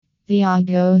The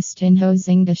Agostinho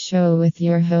Zinga Show with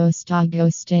your host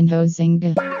Agostinho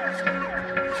Zinga.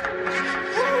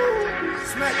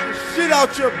 Smack the shit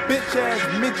out your bitch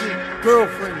ass midget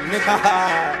girlfriend,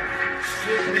 nigga.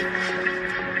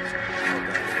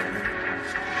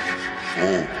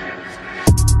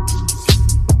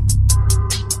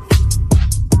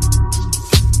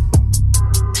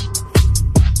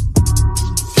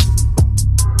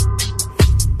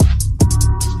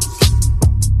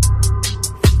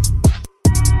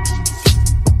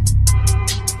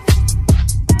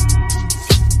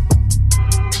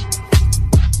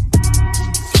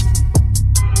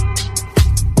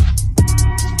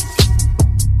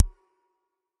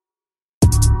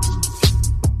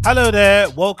 Hello there,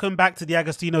 welcome back to the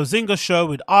Agostinho Zinga Show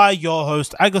with your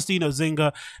host, Agostinho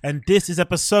Zinga, and this is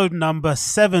episode number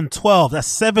 712. That's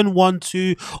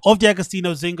 712 of the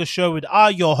Agostinho Zinga Show with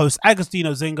your host,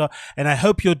 Agostinho Zinga, and I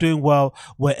hope you're doing well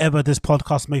wherever this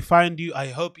podcast may find you. I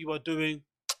hope you are doing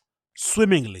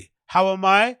swimmingly. How am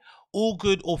I? All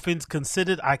good, all things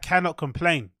considered. I cannot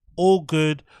complain. All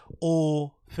good,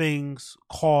 all things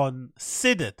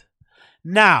considered.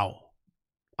 Now,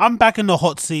 I'm back in the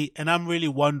hot seat and I'm really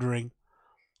wondering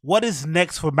what is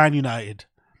next for Man United.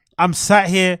 I'm sat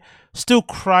here still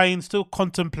crying, still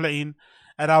contemplating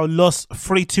at our loss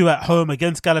 3-2 at home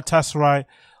against Galatasaray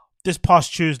this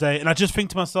past Tuesday. And I just think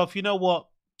to myself, you know what?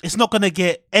 It's not going to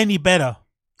get any better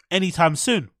anytime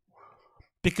soon.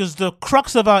 Because the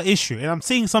crux of our issue, and I'm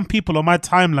seeing some people on my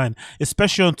timeline,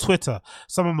 especially on Twitter,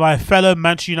 some of my fellow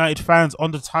Manchester United fans on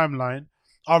the timeline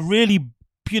are really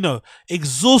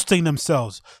exhausting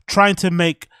themselves trying to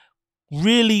make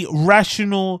really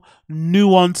rational,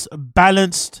 nuanced,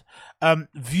 balanced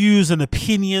views and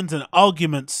opinions and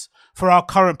arguments for our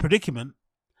current predicament.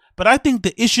 But I think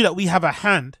the issue that we have at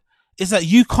hand is that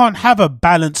you can't have a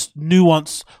balanced,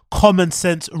 nuanced, common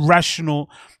sense, rational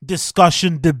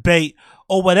discussion, debate,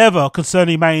 or whatever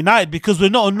concerning Man United because we're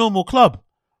not a normal club.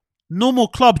 Normal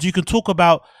clubs, you can talk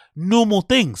about normal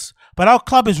things. But our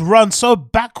club is run so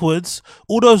backwards,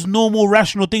 all those normal,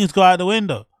 rational things go out the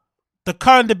window. The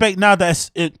current debate now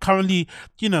that is currently,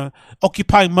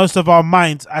 occupying most of our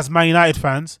minds as Man United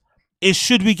fans is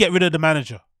should we get rid of the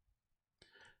manager?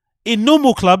 In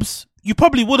normal clubs, you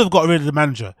probably would have got rid of the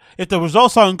manager. If the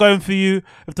results aren't going for you,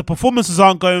 if the performances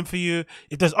aren't going for you,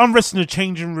 if there's unrest in the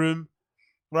changing room,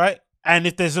 right? And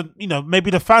if there's,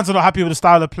 maybe the fans are not happy with the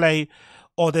style of play,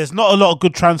 or there's not a lot of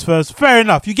good transfers, fair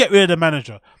enough. You get rid of the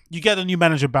manager. You get a new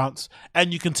manager bounce,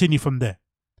 and you continue from there.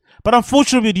 But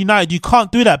unfortunately with United, you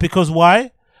can't do that because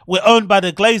why? We're owned by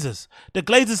the Glazers. The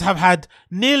Glazers have had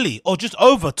nearly or just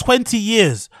over 20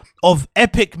 years of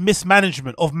epic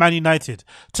mismanagement of Man United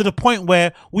to the point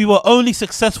where we were only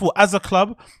successful as a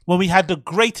club when we had the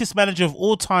greatest manager of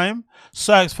all time,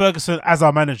 Sir Alex Ferguson, as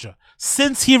our manager.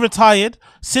 Since he retired,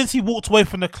 since he walked away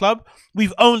from the club,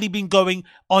 we've only been going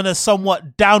on a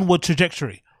somewhat downward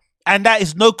trajectory. And that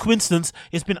is no coincidence.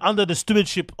 It's been under the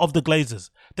stewardship of the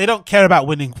Glazers. They don't care about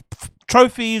winning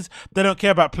trophies. They don't care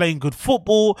about playing good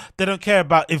football. They don't care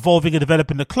about evolving and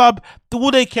developing the club. All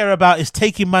they care about is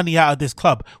taking money out of this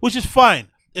club, which is fine.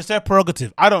 It's their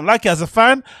prerogative. I don't like it as a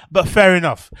fan, but fair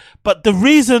enough. But the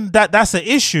reason that that's an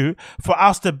issue for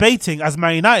us debating as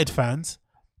Man United fans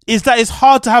is that it's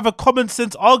hard to have a common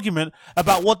sense argument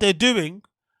about what they're doing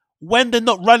when they're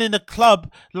not running the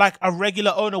club like a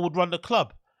regular owner would run the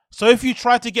club. So if you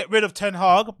try to get rid of Ten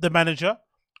Hag, the manager,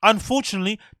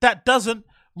 unfortunately, that doesn't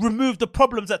remove the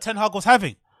problems that Ten Hag was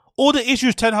having. All the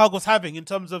issues Ten Hag was having in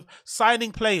terms of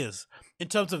signing players, in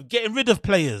terms of getting rid of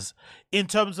players, in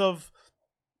terms of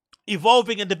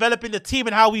evolving and developing the team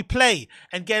and how we play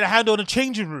and getting a handle on the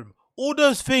changing room. All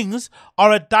those things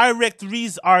are a direct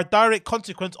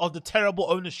consequence of the terrible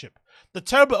ownership. The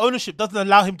terrible ownership doesn't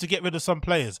allow him to get rid of some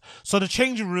players. So the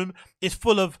changing room is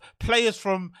full of players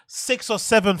from 6 or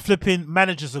 7 flipping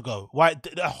managers ago, right?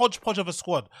 A hodgepodge of a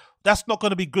squad. That's not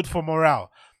going to be good for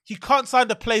morale. He can't sign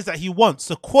the players that he wants,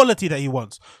 the quality that he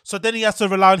wants. So then he has to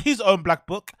rely on his own black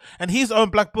book. And his own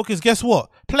black book is, guess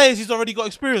what? Players he's already got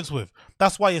experience with.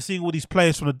 That's why you're seeing all these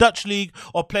players from the Dutch league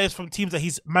or players from teams that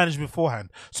he's managed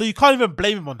beforehand. So you can't even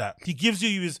blame him on that. He gives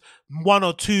you his 1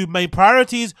 or 2 main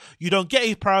priorities. You don't get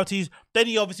his priorities. Then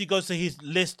he obviously goes to his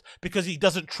list because he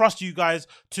doesn't trust you guys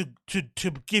to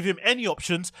give him any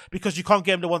options because you can't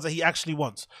get him the ones that he actually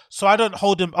wants. So I don't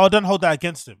hold that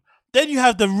against him. Then you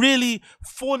have the really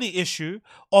thorny issue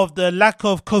of the lack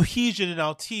of cohesion in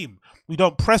our team. We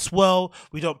don't press well.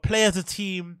 We don't play as a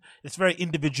team. It's very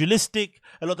individualistic.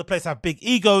 A lot of the players have big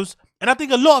egos. And I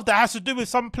think a lot of that has to do with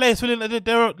some players feeling like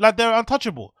they're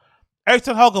untouchable. Erik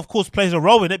ten Hag, of course, plays a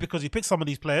role in it because he picks some of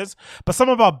these players. But some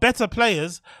of our better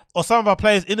players, or some of our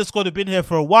players in the squad who've been here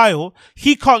for a while,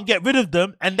 he can't get rid of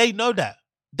them, and they know that.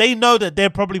 They know that they're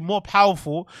probably more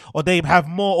powerful, or they have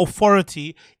more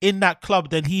authority in that club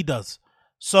than he does.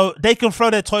 So they can throw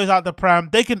their toys out the pram.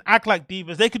 They can act like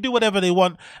divas. They can do whatever they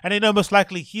want, and they know most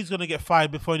likely he's going to get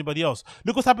fired before anybody else.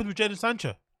 Look what's happened with Jadon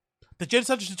Sancho. The Jadon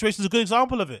Sancho situation is a good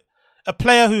example of it. A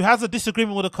player who has a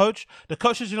disagreement with a coach, the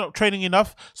coach says you're not training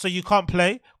enough, so you can't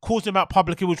play, calls him out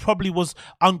publicly, which probably was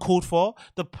uncalled for.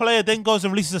 The player then goes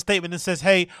and releases a statement and says,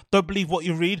 hey, don't believe what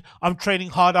you read. I'm training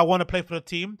hard. I want to play for the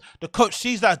team. The coach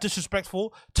sees that as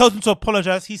disrespectful, tells him to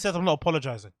apologize. He says, I'm not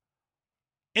apologizing.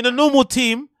 In a normal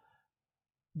team,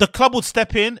 the club would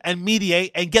step in and mediate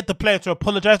and get the player to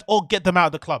apologize or get them out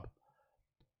of the club.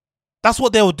 That's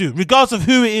what they will do, regardless of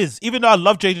who it is. Even though I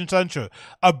love Jadon Sancho,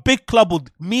 a big club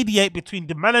would mediate between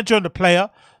the manager and the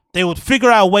player. They would figure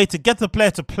out a way to get the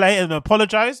player to play and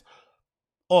apologize,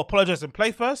 or apologize and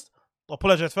play first, or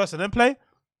apologize first and then play.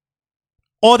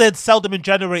 Or they'd sell them in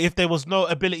January if there was no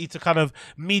ability to kind of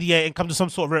mediate and come to some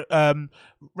sort of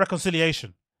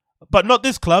reconciliation. But not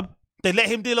this club. They let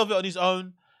him deal with it on his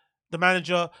own. The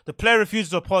manager, the player refuses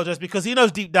to apologize because he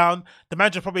knows deep down the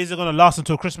manager probably isn't going to last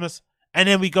until Christmas. And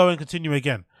then we go and continue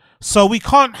again. So we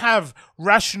can't have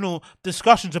rational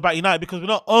discussions about United because we're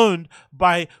not owned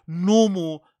by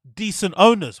normal, decent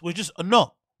owners. We're just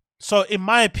not. So in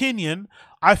my opinion,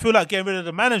 I feel like getting rid of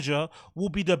the manager will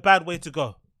be the bad way to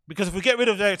go. Because if we get rid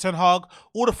of Erik ten Hag,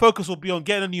 all the focus will be on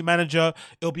getting a new manager.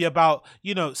 It'll be about,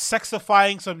 you know,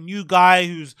 sexifying some new guy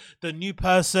who's the new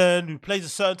person who plays a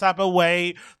certain type of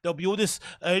way. There'll be all this,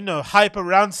 hype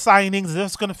around signings.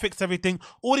 That's going to fix everything.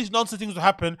 All these nonsense things will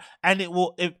happen, and it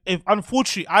will, if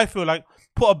unfortunately, I feel like,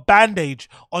 put a bandage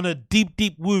on a deep,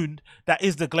 deep wound that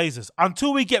is the Glazers.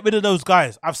 Until we get rid of those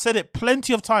guys, I've said it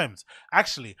plenty of times.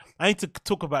 Actually, I need to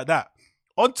talk about that.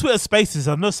 On Twitter Spaces,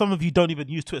 I know some of you don't even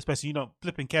use Twitter Spaces. You don't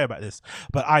flipping care about this,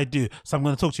 but I do. So I'm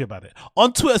going to talk to you about it.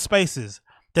 On Twitter Spaces,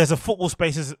 there's a football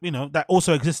Spaces, that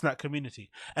also exists in that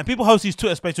community. And people host these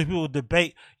Twitter Spaces where people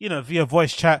debate, via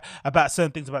voice chat about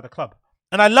certain things about the club.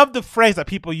 And I love the phrase that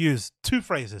people use. Two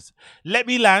phrases. Let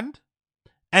me land.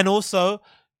 And also,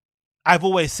 I've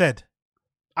always said.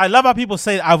 I love how people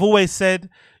say, I've always said,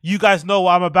 you guys know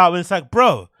what I'm about. When it's like,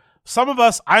 bro, some of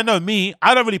us, I know me,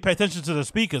 I don't really pay attention to the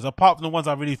speakers apart from the ones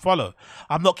I really follow.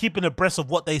 I'm not keeping abreast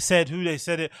of what they said, who they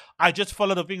said it. I just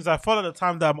follow the things I follow the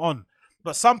time that I'm on.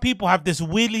 But some people have this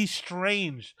really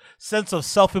strange sense of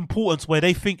self-importance where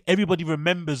they think everybody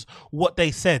remembers what they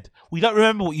said. We don't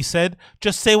remember what you said.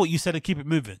 Just say what you said and keep it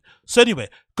moving. So anyway,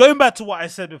 going back to what I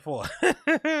said before,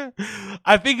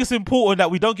 I think it's important that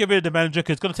we don't get rid of the manager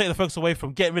because it's going to take the focus away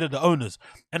from getting rid of the owners.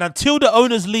 And until the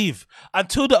owners leave,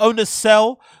 until the owners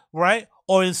sell, right,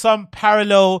 or in some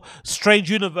parallel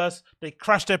strange universe, they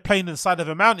crash their plane inside of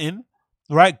a mountain,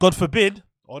 right, God forbid,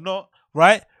 or not,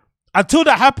 right, until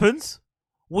that happens,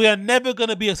 we are never going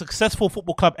to be a successful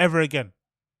football club ever again.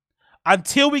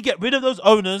 Until we get rid of those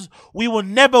owners, we will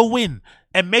never win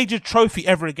a major trophy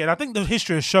ever again. I think the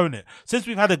history has shown it. Since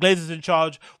we've had the Glazers in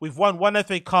charge, we've won one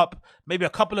FA Cup, maybe a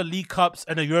couple of League Cups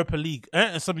and a Europa League,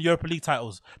 and some Europa League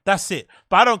titles. That's it.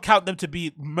 But I don't count them to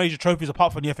be major trophies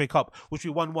apart from the FA Cup, which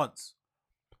we won once.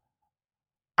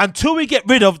 Until we get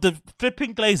rid of the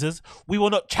flipping Glazers, we will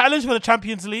not challenge for the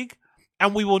Champions League.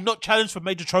 And we will not challenge for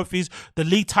major trophies, the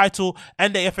league title,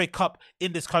 and the FA Cup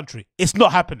in this country. It's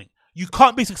not happening. You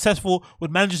can't be successful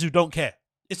with managers who don't care.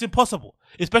 It's impossible,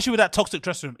 especially with that toxic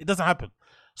dressing room. It doesn't happen.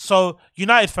 So,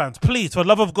 United fans, please, for the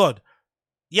love of God,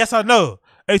 yes, I know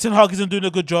Erik ten Hag isn't doing a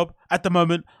good job at the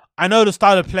moment. I know the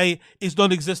style of play is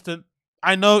non-existent.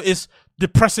 I know it's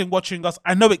depressing watching us.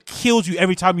 I know it kills you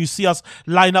every time you see us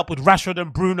line up with Rashford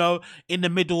and Bruno in the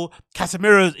middle.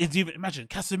 Casemiro is even, imagine,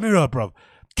 Casemiro, bro.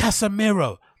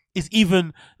 Casemiro is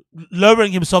even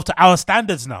lowering himself to our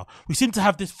standards now. We seem to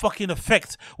have this fucking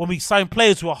effect when we sign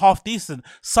players who are half decent.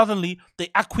 Suddenly, they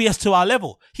acquiesce to our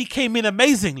level. He came in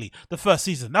amazingly the first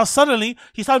season. Now, suddenly,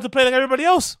 he's starting to play like everybody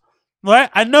else. Right?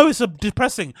 I know it's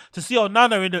depressing to see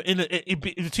Onana in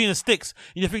between the sticks.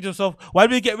 And you think to yourself, why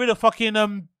did we get rid of fucking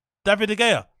David De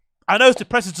Gea? I know it's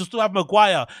depressing to still have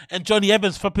Maguire and Johnny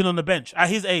Evans flipping on the bench at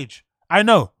his age. I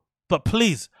know. But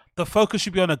please, the focus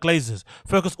should be on the Glazers.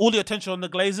 Focus all the attention on the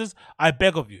Glazers. I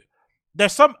beg of you.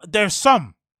 There's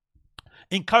some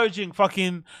encouraging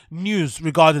fucking news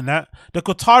regarding that. The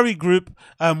Qatari group,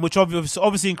 which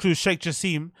obviously includes Sheikh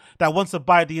Jassim, that wants to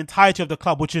buy the entirety of the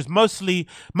club, which is most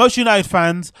United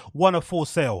fans want a full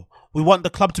sale. We want the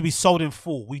club to be sold in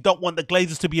full. We don't want the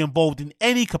Glazers to be involved in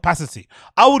any capacity.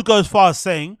 I would go as far as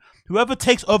saying whoever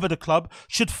takes over the club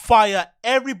should fire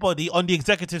everybody on the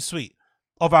executive suite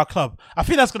of our club. I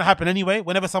think that's going to happen anyway.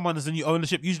 Whenever someone is a new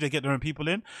ownership, usually they get their own people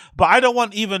in. But I don't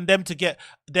want even them to get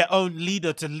their own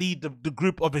leader to lead the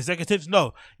group of executives.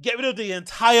 No, get rid of the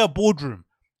entire boardroom.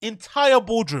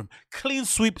 Clean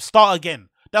sweep, start again.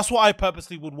 That's what I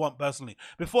purposely would want personally.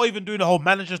 Before even doing the whole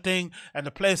manager thing and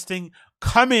the players thing,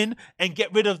 come in and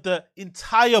get rid of the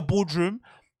entire boardroom.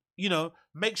 You know,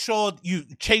 make sure you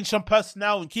change some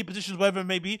personnel and key positions, wherever it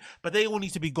may be, but they all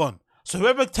need to be gone. So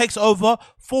whoever takes over,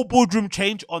 full boardroom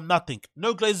change or nothing.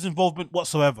 No Glazers involvement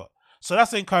whatsoever. So that's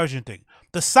the encouraging thing.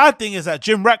 The sad thing is that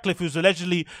Jim Ratcliffe, who's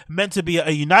allegedly meant to be a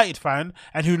United fan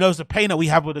and who knows the pain that we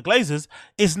have with the Glazers,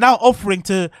 is now offering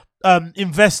to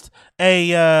invest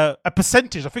a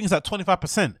percentage. I think it's like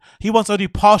 25%. He wants only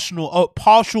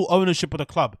partial ownership of the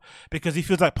club because he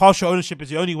feels like partial ownership is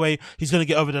the only way he's going to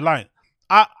get over the line.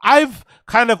 I've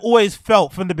kind of always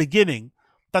felt from the beginning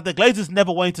that the Glazers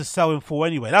never wanted to sell in full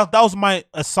anyway. That was my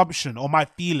assumption or my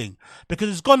feeling because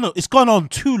it's gone on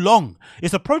too long.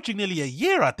 It's approaching nearly a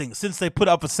year, I think, since they put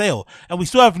it up for sale, and we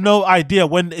still have no idea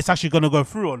when it's actually going to go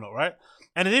through or not, right?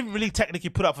 And they didn't really technically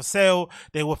put it up for sale.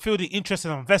 They were fielding interest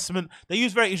in investment. They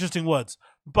used very interesting words.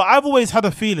 But I've always had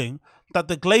a feeling that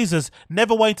the Glazers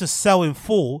never wanted to sell in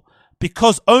full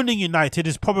because owning United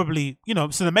is probably, you know,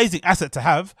 it's an amazing asset to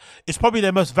have. It's probably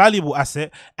their most valuable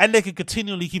asset, and they can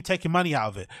continually keep taking money out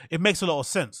of it. It makes a lot of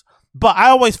sense. But I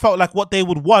always felt like what they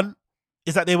would want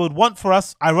is that they would want for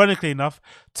us, ironically enough,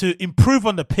 to improve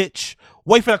on the pitch,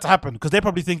 wait for that to happen, because they're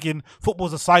probably thinking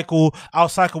football's a cycle, our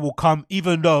cycle will come,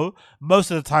 even though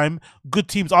most of the time, good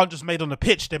teams aren't just made on the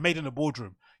pitch, they're made in the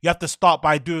boardroom. You have to start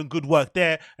by doing good work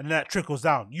there, and then that trickles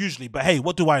down, usually. But hey,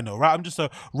 what do I know, right? I'm just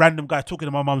a random guy talking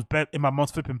in my mom's bed, in my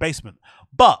mom's flipping basement.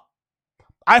 But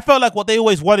I felt like what they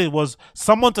always wanted was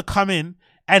someone to come in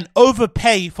and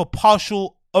overpay for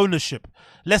partial ownership.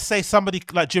 Let's say somebody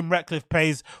like Jim Ratcliffe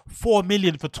pays $4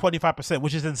 million for 25%,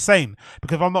 which is insane.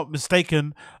 Because if I'm not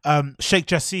mistaken, Sheikh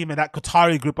Jassim and that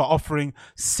Qatari group are offering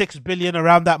 $6 billion,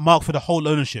 around that mark, for the whole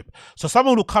ownership. So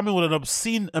someone will come in with an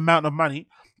obscene amount of money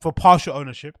for partial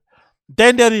ownership.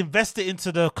 Then they'd invest it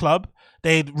into the club.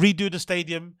 They'd redo the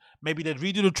stadium. Maybe they'd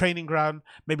redo the training ground.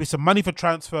 Maybe some money for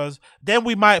transfers. Then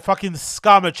we might fucking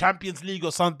scum a Champions League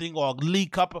or something, or a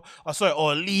League Cup, or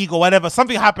a league or whatever.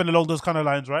 Something happened along those kind of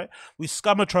lines, right? We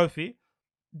scum a trophy.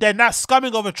 Then that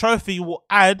scumming of a trophy will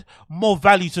add more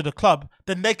value to the club.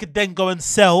 Then they could then go and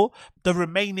sell the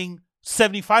remaining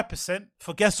 75%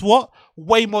 for, guess what?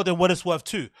 Way more than what it's worth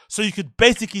too. So you could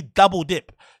basically double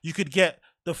dip. You could get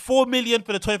the $4 million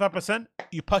for the 25%,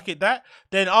 you pocket that.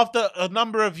 Then after a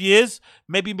number of years,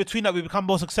 maybe in between that we become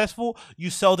more successful, you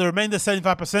sell the remainder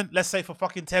 75%, let's say for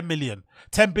fucking 10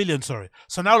 billion, sorry.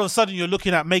 So now all of a sudden you're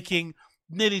looking at making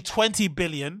nearly 20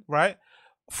 billion, right?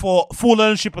 For full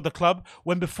ownership of the club,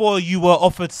 when before you were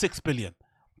offered 6 billion.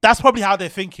 That's probably how they're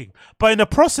thinking. But in the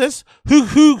process,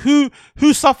 who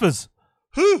suffers?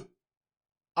 Who?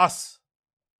 Us.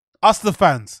 Us, the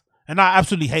fans. And I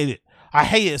absolutely hate it. I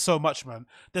hate it so much, man.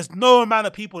 There's no amount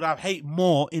of people that I hate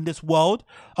more in this world,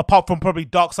 apart from probably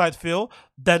Darkside Phil,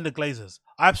 than the Glazers.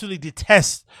 I absolutely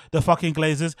detest the fucking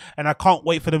Glazers, and I can't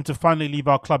wait for them to finally leave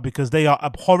our club because they are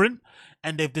abhorrent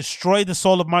and they've destroyed the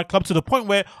soul of my club to the point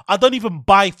where I don't even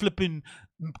buy flipping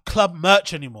club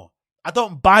merch anymore. I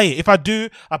don't buy it. If I do,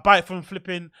 I buy it from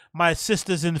flipping my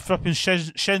sisters in flipping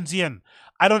Shenzhen.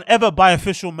 I don't ever buy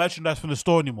official merchandise from the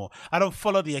store anymore. I don't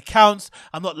follow the accounts.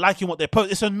 I'm not liking what they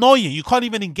post. It's annoying. You can't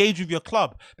even engage with your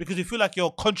club because you feel like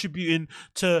you're contributing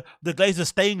to the Glazers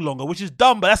staying longer, which is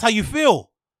dumb, but that's how you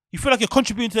feel. You feel like you're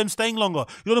contributing to them staying longer.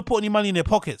 You don't want to put any money in their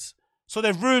pockets. So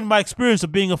they've ruined my experience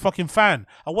of being a fucking fan.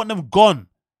 I want them gone.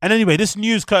 And anyway, this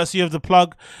news courtesy of the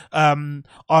plug on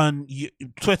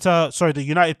Twitter, sorry, the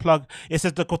United plug. It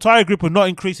says the Qatari group will not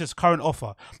increase its current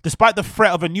offer. Despite the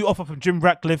threat of a new offer from Jim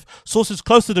Ratcliffe, sources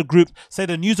close to the group say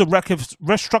the news of Ratcliffe's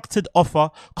restructured offer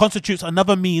constitutes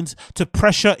another means to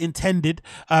pressure intended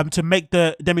to make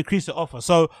them increase the offer.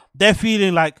 So they're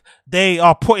feeling like they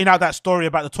are putting out that story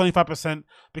about the 25%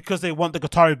 because they want the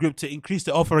Qatari group to increase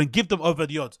the offer and give them over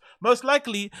the odds. Most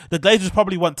likely, the Glazers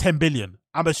probably want 10 billion,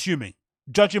 I'm assuming.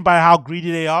 Judging by how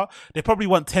greedy they are, they probably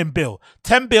want 10 bill.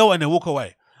 10 bill and they walk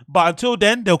away. But until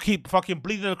then, they'll keep fucking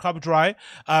bleeding the club dry.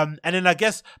 And then I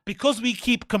guess because we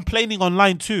keep complaining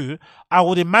online too, I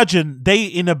would imagine they,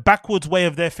 in a backwards way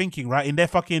of their thinking, right? In their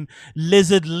fucking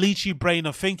lizard, leechy brain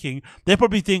of thinking, they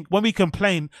probably think when we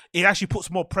complain, it actually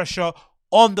puts more pressure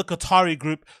on the Qatari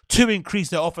group to increase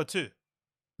their offer too.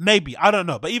 Maybe, I don't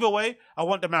know. But either way, I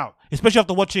want them out. Especially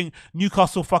after watching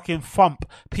Newcastle fucking thump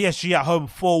PSG at home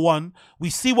 4-1.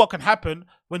 We see what can happen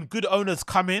when good owners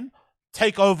come in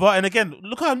take over. And again,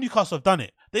 look how Newcastle have done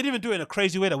it. They didn't even do it in a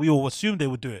crazy way that we all assumed they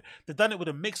would do it. They've done it with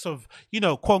a mix of,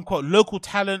 quote unquote, local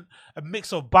talent, a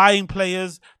mix of buying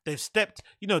players. They've stepped,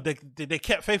 they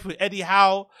kept faith with Eddie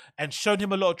Howe and shown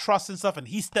him a lot of trust and stuff. And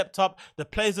he stepped up. The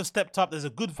players have stepped up. There's a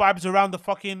good vibes around the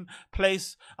fucking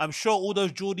place. I'm sure all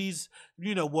those Geordies,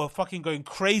 were fucking going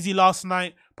crazy last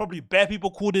night. Probably bare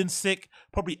people called in sick.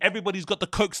 Probably everybody's got the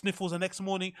coke sniffles the next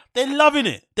morning. They're loving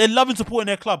it. They're loving supporting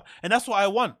their club. And that's what I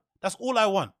want. That's all I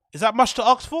want. Is that much to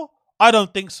ask for? I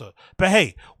don't think so. But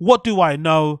hey, what do I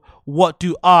know? What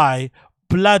do I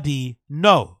bloody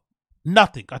know?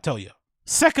 Nothing, I tell you.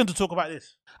 Second, to talk about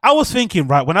this. I was thinking,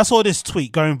 right, when I saw this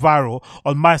tweet going viral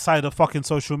on my side of fucking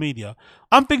social media,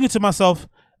 I'm thinking to myself,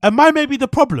 am I maybe the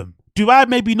problem? Do I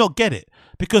maybe not get it?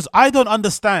 Because I don't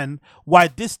understand why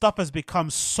this stuff has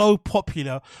become so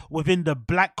popular within the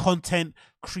black content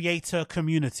creator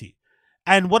community.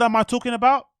 And what am I talking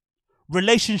about?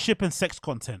 Relationship and sex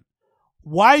content.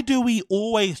 Why do we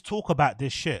always talk about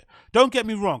this shit? Don't get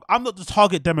me wrong. I'm not the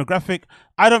target demographic.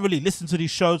 I don't really listen to these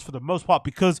shows for the most part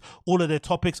because all of their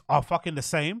topics are fucking the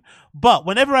same. But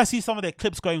whenever I see some of their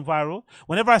clips going viral,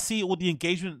 whenever I see all the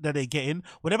engagement that they get in,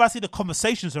 whenever I see the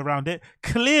conversations around it,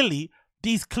 clearly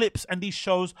these clips and these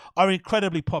shows are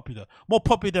incredibly popular. More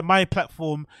popular than my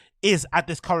platform is at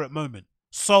this current moment.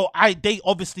 So they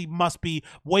obviously must be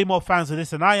way more fans of this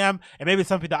than I am. And maybe it's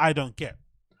something that I don't get.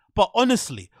 But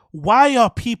honestly, why are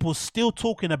people still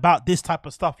talking about this type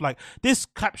of stuff? Like this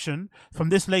caption from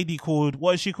this lady called,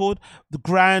 what is she called? The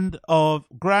Grand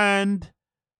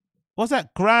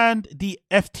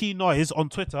DFT Noise on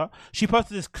Twitter. She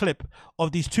posted this clip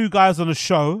of these two guys on a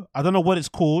show. I don't know what it's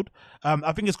called.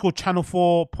 I think it's called Channel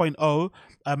 4.0.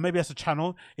 Maybe that's a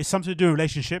channel. It's something to do with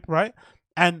relationship, right?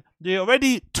 And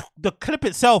the clip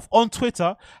itself on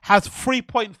Twitter has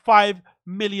 3.5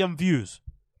 million views.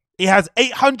 It has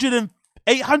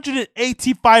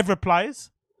 885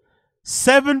 replies,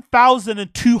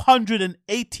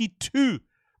 7,282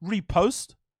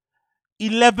 reposts,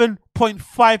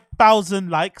 11.5 thousand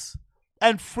likes,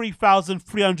 and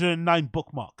 3,309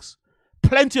 bookmarks.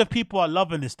 Plenty of people are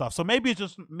loving this stuff. So maybe it's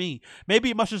just me. Maybe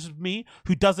it must just be me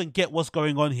who doesn't get what's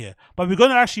going on here. But we're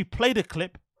going to actually play the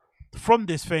clip from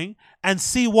this thing and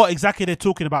see what exactly they're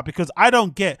talking about, because I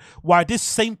don't get why this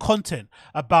same content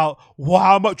about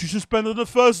how much you should spend on the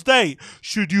first date,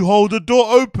 should you hold the door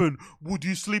open, would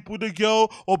you sleep with a girl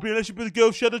or be in a relationship with a girl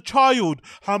if she had a child,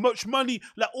 how much money,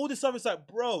 like all this stuff is like,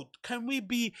 bro, can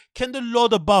the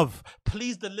Lord above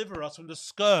please deliver us from the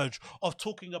scourge of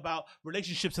talking about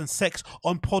relationships and sex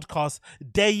on podcasts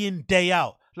day in, day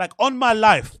out? Like on my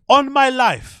life,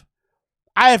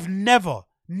 I have never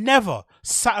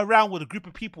sat around with a group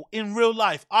of people in real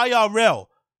life, IRL,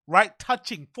 right?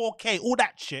 Touching 4K, all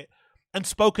that shit, and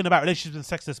spoken about relationships and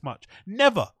sex this much.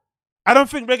 Never. I don't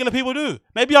think regular people do.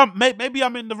 Maybe I'm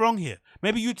in the wrong here.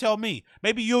 Maybe you tell me.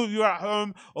 Maybe you're at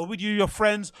home or with your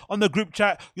friends on the group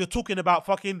chat. You're talking about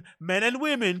fucking men and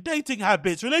women, dating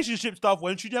habits, relationship stuff.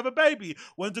 When should you have a baby?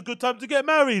 When's a good time to get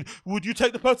married? Would you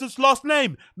take the person's last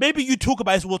name? Maybe you talk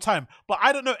about this all the time, but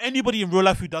I don't know anybody in real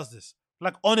life who does this.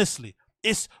 Like honestly.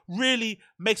 It really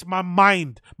makes my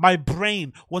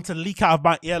brain want to leak out of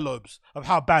my earlobes of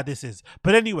how bad this is.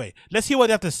 But anyway, let's hear what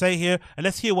they have to say here, and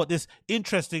let's hear what this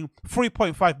interesting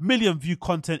 3.5 million view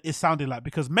content is sounding like,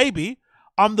 because maybe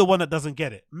I'm the one that doesn't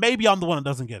get it.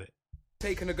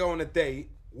 Taking a girl on a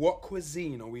date, what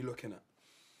cuisine are we looking at?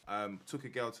 Took a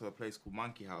girl to a place called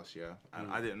Monkey House, yeah,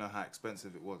 and I didn't know how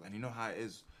expensive it was. And you know how it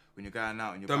is when you're going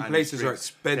out and you're Them buying places drinks, are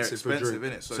expensive they're expensive,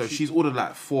 innit? So she's ordered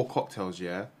like 4 cocktails,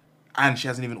 yeah. And she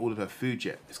hasn't even ordered her food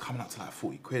yet. It's coming up to like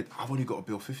 40 quid. I've only got a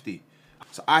bill 50.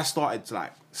 So I started to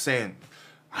like saying,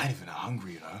 I ain't even that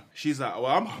hungry, you know? She's like, well,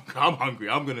 I'm hungry.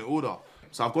 I'm going to order.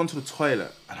 So I've gone to the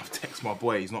toilet and I've texted my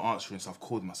boy. He's not answering. So I've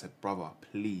called him. I said, brother,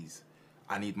 please,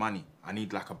 I need money. I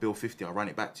need like a bill 50. I'll run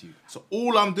it back to you. So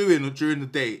all I'm doing during the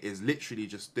day is literally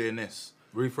just doing this.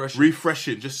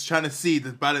 Refreshing. Just trying to see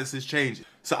the balances change.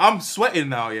 So I'm sweating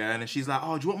now, yeah? And then she's like,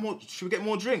 oh, do you want more? Should we get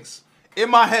more drinks?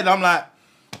 In my head, I'm like,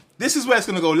 this is where it's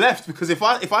gonna go left, because if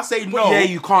I say no, yeah,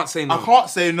 you can't say no. I can't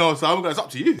say no, so it's up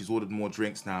to you. She's ordered more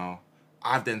drinks now.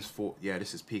 I've then thought, yeah,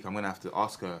 this is peak. I'm gonna have to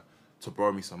ask her to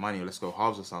borrow me some money, or let's go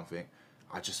halves or something.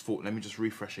 I just thought, let me just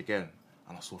refresh again,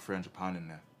 and I saw £300 in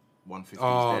there. 150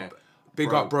 was there.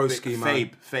 Big up broski,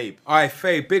 man. Fabe. Alright,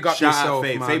 Fabe, big up Shout yourself,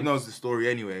 out Fabe. man. Fabe knows the story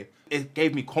anyway. It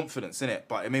gave me confidence in it,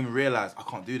 but it made me realise I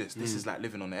can't do this. This is like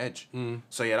living on the edge.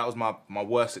 So yeah, that was my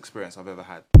worst experience I've ever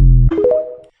had.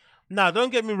 Now,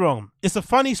 don't get me wrong. It's a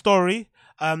funny story.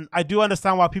 I do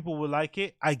understand why people will like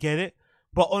it. I get it.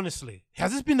 But honestly,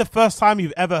 has this been the first time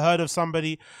you've ever heard of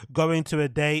somebody going to a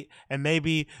date and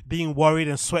maybe being worried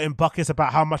and sweating buckets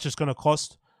about how much it's going to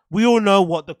cost? We all know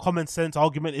what the common sense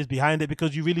argument is behind it,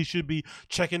 because you really should be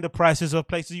checking the prices of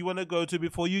places you want to go to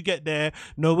before you get there.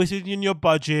 No, it's in your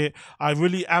budget. I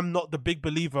really am not the big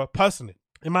believer, personally.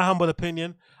 In my humble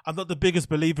opinion, I'm not the biggest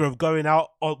believer of going out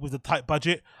with a tight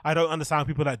budget. I don't understand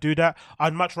people that do that.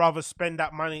 I'd much rather spend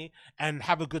that money and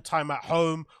have a good time at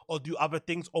home, or do other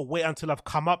things, or wait until I've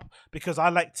come up, because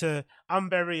I'm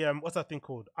very, what's that thing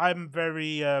called?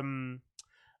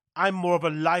 I'm more of a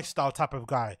lifestyle type of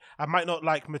guy. I might not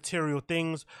like material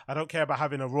things. I don't care about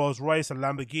having a Rolls Royce, a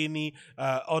Lamborghini,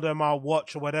 Audemars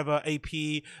watch or whatever, AP,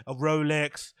 a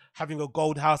Rolex, having a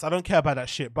gold house. I don't care about that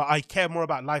shit, but I care more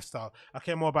about lifestyle. I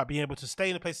care more about being able to stay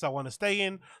in the places I want to stay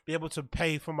in, be able to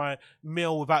pay for my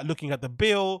meal without looking at the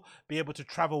bill, be able to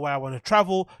travel where I want to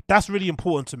travel. That's really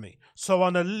important to me. So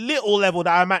on the little level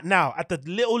that I'm at now,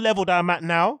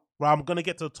 where I'm going to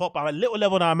get to the top, at a little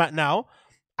level that I'm at now,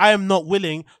 I am not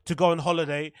willing to go on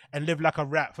holiday and live like a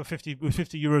rat with 50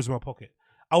 euros in my pocket.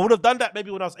 I would have done that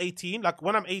maybe when I was 18. Like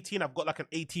when I'm 18, I've got like an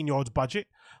 18-year-old's budget.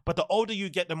 But the older you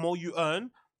get, the more you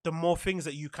earn, the more things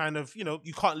that you kind of,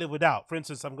 you can't live without. For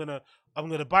instance, I'm gonna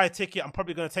buy a ticket. I'm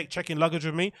probably gonna take check-in luggage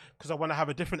with me because I want to have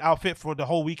a different outfit for the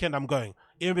whole weekend I'm going.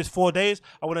 Even if it's 4 days,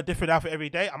 I want a different outfit every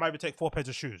day. I might even take 4 pairs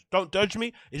of shoes. Don't judge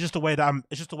me. It's just the way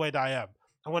that I am.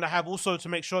 I want to have also to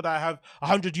make sure that I have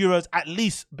 100 euros at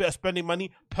least bit of spending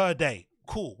money per day.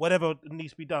 Cool, whatever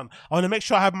needs to be done. I want to make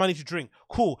sure I have money to drink.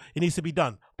 Cool, it needs to be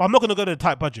done. But I'm not going to go to a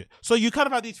tight budget. So you kind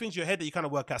of have these things in your head that you kind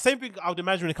of work out. Same thing I would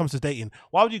imagine when it comes to dating.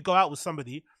 Why would you go out with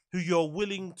somebody who you're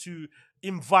willing to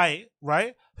invite,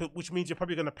 right? Which means you're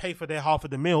probably going to pay for their half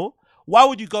of the meal. Why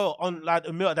would you go on like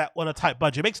a meal that on a tight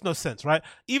budget? It makes no sense, right?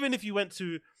 Even if you went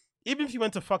to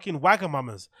fucking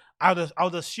Wagamama's, I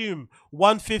would assume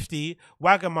 150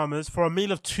 Wagamama's for a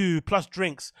meal of 2 plus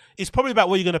drinks is probably about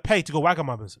what you're going to pay to go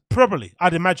Wagamama's. Probably,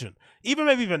 I'd imagine.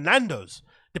 Maybe even Nando's,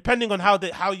 depending on how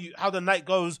the night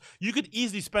goes, you could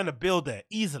easily spend a bill there,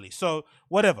 easily. So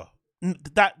whatever,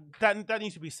 that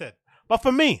needs to be said. But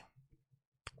for me,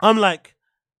 I'm like,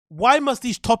 why must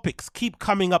these topics keep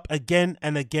coming up again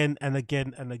and again and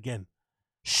again and again?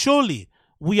 Surely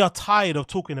we are tired of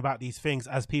talking about these things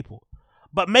as people.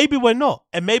 But maybe we're not.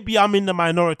 And maybe I'm in the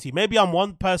minority. Maybe I'm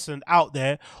one person out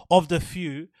there of the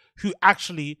few who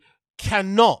actually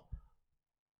cannot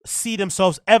see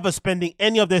themselves ever spending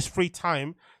any of this free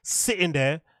time sitting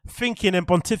there thinking and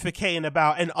pontificating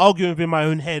about and arguing within my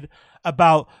own head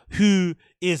about who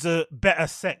is a better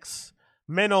sex,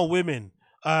 men or women.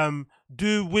 Can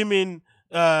women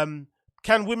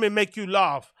make you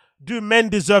laugh? Do men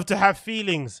deserve to have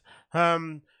feelings?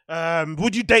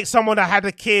 Would you date someone that had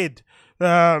a kid?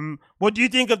 What do you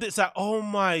think of this? Like, oh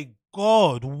my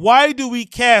God, why do we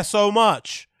care so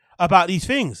much about these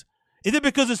things? Is it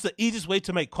because it's the easiest way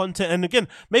to make content? And again,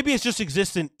 maybe it just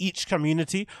exists in each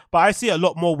community, but I see a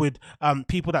lot more with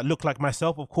people that look like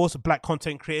myself, of course, black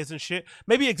content creators and shit.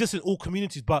 Maybe it exists in all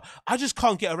communities, but I just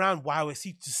can't get around why I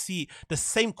see the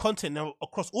same content now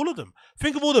across all of them.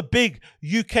 Think of all the big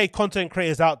UK content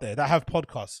creators out there that have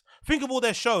podcasts. Think of all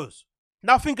their shows.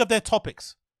 Now think of their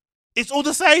topics. It's all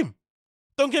the same.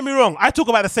 Don't get me wrong. I talk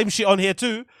about the same shit on here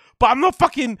too, but I'm not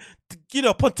fucking,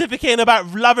 pontificating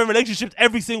about love and relationships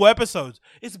every single episode.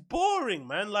 It's boring,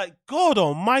 man. Like, God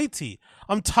almighty.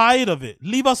 I'm tired of it.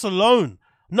 Leave us alone.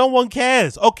 No one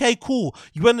cares. Okay, cool.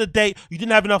 You went on a date. You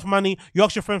didn't have enough money. You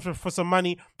asked your friend for some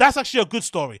money. That's actually a good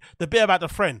story. The bit about the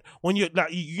friend. When you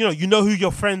know who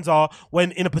your friends are.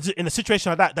 When in a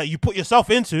situation like that you put yourself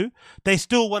into, they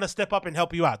still want to step up and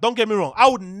help you out. Don't get me wrong. I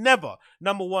would never,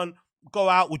 number one, go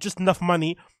out with just enough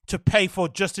money to pay for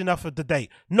just enough of the date.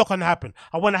 Not gonna happen.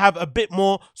 I want to have a bit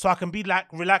more so I can be like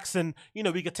relaxed and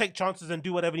we can take chances and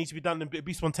do whatever needs to be done and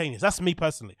be spontaneous. That's me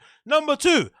personally. Number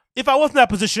two, if I was in that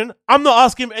position, I'm not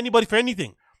asking anybody for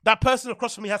anything. That person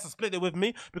across from me has to split it with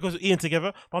me because we're eating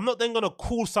together. But I'm not then gonna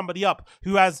call somebody up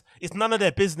who it's none of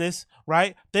their business,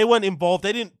 right? They weren't involved.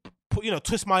 They didn't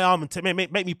twist my arm and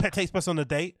make me take this person on a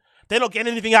date. They're not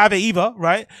getting anything out of it either,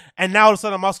 right? And now all of a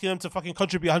sudden I'm asking them to fucking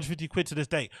contribute 150 quid to this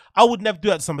date. I would never do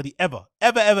that to somebody ever.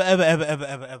 Ever, ever, ever, ever, ever,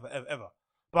 ever, ever, ever, ever.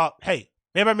 But hey,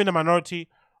 maybe I'm in the minority.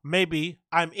 Maybe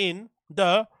I'm in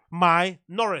the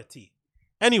minority.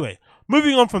 Anyway,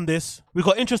 moving on from this, we've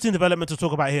got interesting development to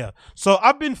talk about here. So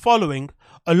I've been following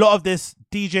a lot of this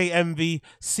DJ Envy,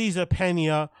 Caesar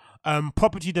Pena,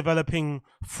 property developing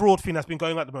fraud thing that's been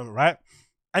going on at the moment, right?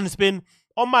 And it's been,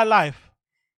 on my life,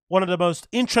 one of the most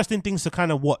interesting things to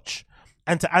kind of watch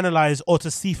and to analyze or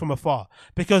to see from afar.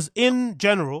 Because in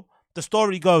general, the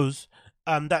story goes,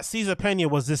 that Cesar Pena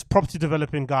was this property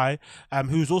developing guy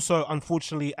who's also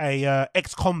unfortunately a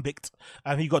ex-convict.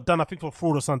 He got done, I think, for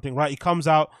fraud or something, right? He comes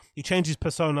out, he changes his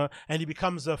persona, and he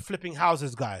becomes a flipping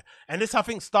houses guy. And this, I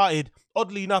think, started,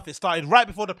 oddly enough, it started right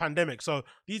before the pandemic. So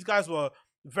these guys were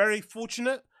very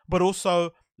fortunate, but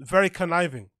also very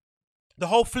conniving. The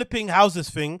whole flipping houses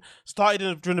thing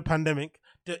started during the pandemic.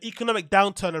 The economic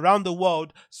downturn around the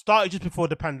world started just before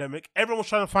the pandemic. Everyone was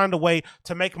trying to find a way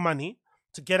to make money,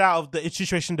 to get out of the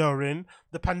situation they were in.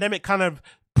 The pandemic kind of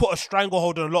put a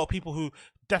stranglehold on a lot of people who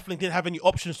definitely didn't have any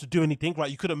options to do anything, right?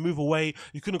 You couldn't move away,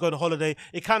 you couldn't go on holiday.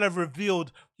 It kind of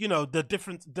revealed, you know, the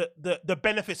difference, the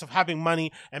benefits of having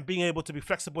money and being able to be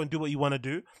flexible and do what you want to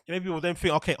do. And maybe people then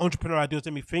think, okay, entrepreneur ideas,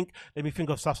 let me think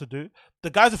of stuff to do. The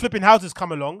guys who flipping houses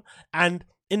come along, and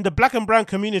in the black and brown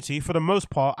community, for the most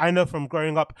part, I know from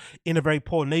growing up in a very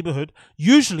poor neighborhood,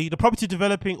 usually the property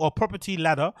developing or property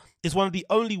ladder is one of the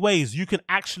only ways you can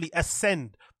actually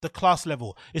ascend the class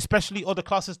level, especially or the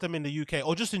class system in the UK,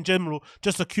 or just in general,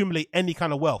 just accumulate any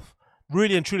kind of wealth.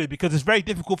 Really and truly, because it's very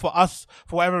difficult for us,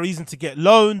 for whatever reason, to get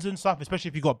loans and stuff, especially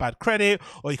if you got bad credit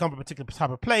or you come from a particular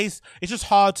type of place. It's just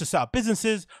hard to set up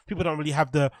businesses. People don't really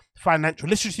have the financial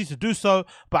literacy to do so.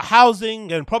 But housing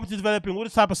and property developing, all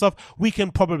this type of stuff, we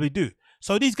can probably do.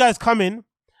 So these guys come in.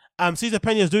 Cesar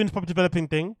Pena is doing this property developing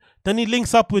thing. Then he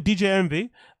links up with DJ Envy,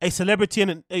 a celebrity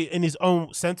in his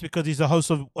own sense, because he's the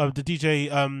host of the DJ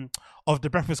of the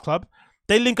Breakfast Club.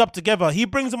 They link up together. He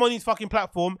brings them on his fucking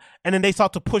platform, and then they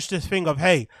start to push this thing of,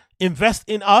 hey, invest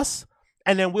in us,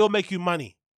 and then we'll make you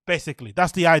money. Basically,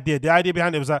 that's the idea. The idea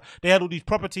behind it was that they had all these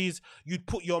properties. You'd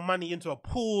put your money into a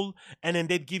pool, and then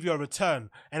they'd give you a return.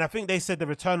 And I think they said the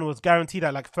return was guaranteed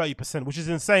at like 30%, which is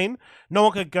insane. No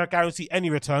one could guarantee any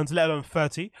returns, let alone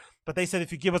 30. But they said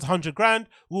if you give us 100 grand,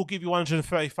 we'll give you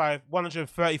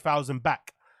 130,000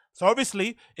 back. So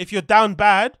obviously, if you're down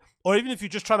bad, or even if you're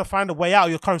just trying to find a way out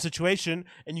of your current situation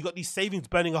and you got these savings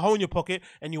burning a hole in your pocket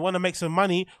and you want to make some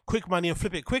money, quick money, and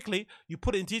flip it quickly, you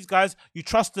put it into these guys, you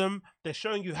trust them, they're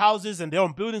showing you houses and they're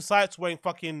on building sites wearing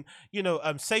fucking,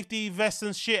 safety vests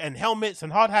and shit and helmets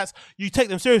and hard hats. You take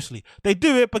them seriously. They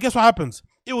do it, but guess what happens?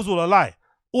 It was all a lie.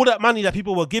 All that money that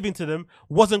people were giving to them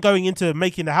wasn't going into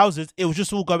making the houses. It was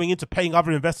just all going into paying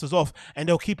other investors off, and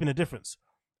they were keeping the difference.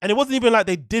 And it wasn't even like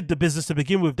they did the business to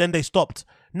begin with, then they stopped.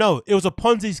 No, it was a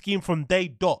Ponzi scheme from day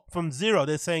dot. From zero,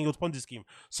 they're saying it was a Ponzi scheme.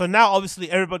 So now,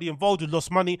 obviously, everybody involved who lost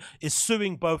money is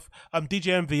suing both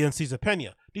DJ Envy and Cesar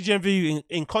Pena. DJ Envy,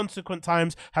 in consequent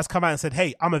times, has come out and said,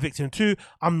 hey, I'm a victim too.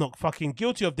 I'm not fucking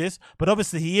guilty of this. But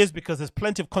obviously he is, because there's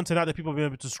plenty of content out there people have been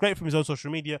able to scrape from his own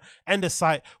social media and the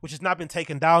site, which has now been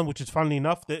taken down, which is funnily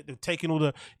enough. They're taking all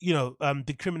the,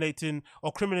 incriminating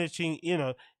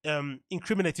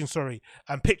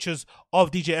pictures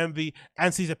of DJ Envy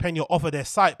and Cesar Pena off of their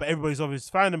site, but everybody's obviously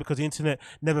finding them because the internet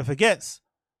never forgets.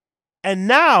 And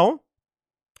now,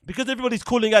 because everybody's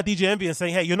calling out DJ Envy and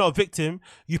saying, hey, you're not a victim,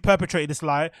 you perpetrated this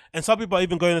lie, and some people are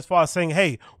even going as far as saying,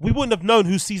 hey, we wouldn't have known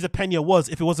who Cesar Pena was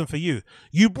if it wasn't for you.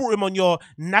 You brought him on your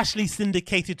nationally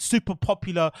syndicated, super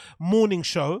popular morning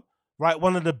show, right?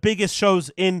 One of the biggest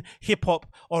shows in hip-hop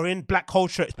or in black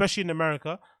culture, especially in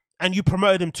America, and you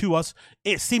promoted him to us.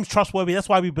 It seems trustworthy. That's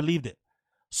why we believed it.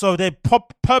 So they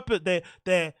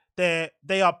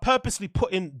are purposely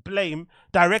putting blame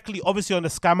directly, obviously, on the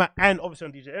scammer and obviously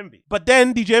on DJ Envy. But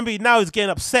then DJ Envy now is getting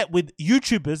upset with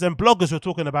YouTubers and bloggers who are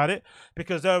talking about it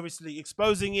because they're obviously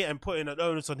exposing it and putting an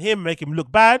onus on him, making him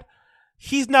look bad.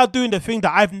 He's now doing the thing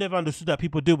that I've never understood that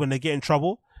people do when they get in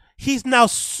trouble. He's now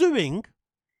suing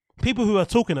people who are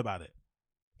talking about it.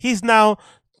 He's now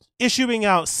issuing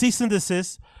out cease and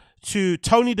desist to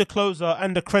Tony the Closer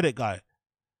and the Credit Guy,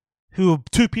 who are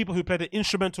two people who played an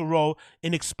instrumental role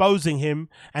in exposing him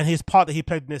and his part that he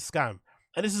played in this scam.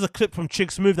 And this is a clip from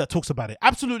Chick Smooth that talks about it.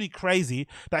 Absolutely crazy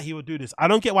that he would do this. I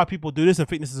don't get why people do this and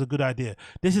think this is a good idea.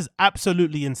 This is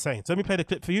absolutely insane. So let me play the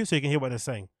clip for you so you can hear what they're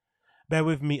saying. Bear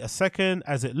with me a second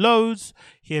as it loads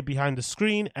here behind the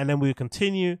screen, and then we'll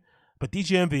continue. But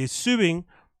DJ Envy is suing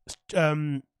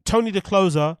Tony the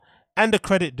Closer and the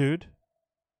Credit Dude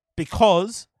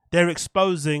because they're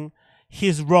exposing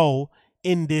his role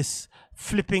in this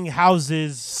flipping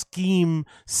houses scheme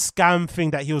scam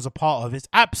thing that he was a part of. It's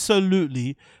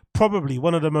absolutely probably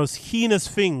one of the most heinous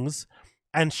things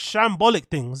and shambolic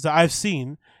things that I've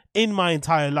seen in my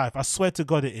entire life. I swear to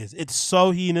God it is. It's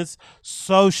so heinous,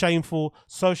 so shameful,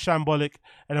 so shambolic,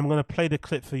 and I'm going to play the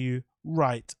clip for you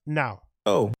right now.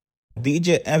 Oh,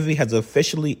 DJ Envy has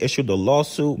officially issued a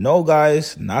lawsuit. No,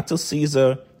 guys, not to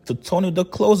Caesar. to Tony the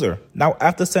Closer. Now,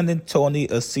 after sending Tony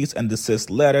a cease and desist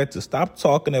letter to stop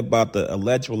talking about the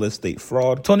alleged real estate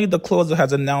fraud, Tony the Closer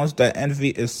has announced that Envy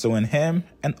is suing him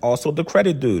and also the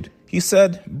Credit Dude. He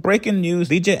said, breaking news,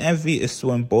 DJ Envy is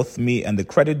suing both me and the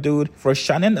Credit Dude for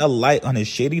shining a light on his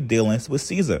shady dealings with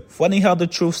Caesar. Funny how the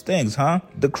truth stings, huh?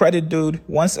 The Credit Dude,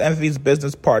 once Envy's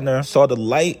business partner, saw the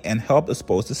light and helped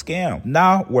expose the scam.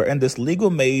 Now we're in this legal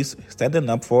maze, standing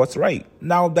up for what's right.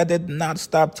 Now that did not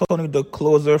stop Tony the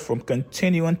Closer from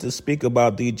continuing to speak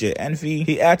about DJ Envy.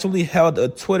 He actually held a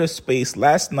Twitter space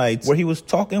last night where he was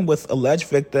talking with alleged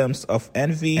victims of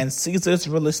Envy and Caesar's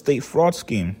real estate fraud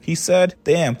scheme. He said,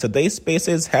 damn, today's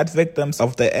spaces had victims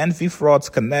of the Envy frauds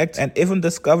connect and even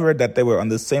discovered that they were on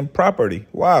the same property.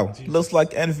 Wow. Jesus. Looks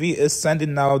like Envy is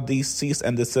sending out these cease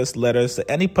and desist letters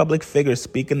to any public figure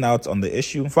speaking out on the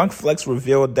issue. Funk Flex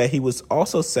revealed that he was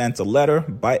also sent a letter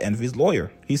by Envy's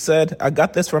lawyer. He said, I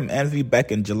got this from Envy back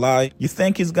in July. You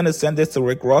think he's gonna send this to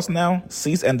Rick Ross now?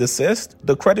 Cease and desist?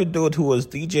 The Credit Dude, who was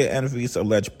DJ Envy's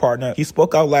alleged partner, he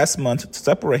spoke out last month to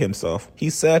separate himself. He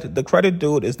said, the Credit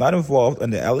Dude is not involved in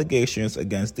the allegations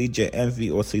against DJ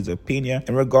Envy or Cesar Pina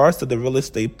in regards to the real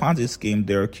estate Ponzi scheme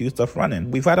they're accused of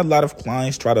running. We've had a lot of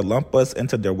clients try to lump us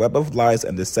into their web of lies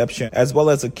and deception, as well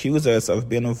as accuse us of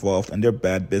being involved in their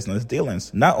bad business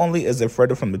dealings. Not only is it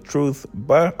further from the truth,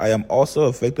 but I am also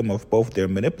a victim of both their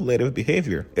manipulative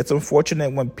behavior. It's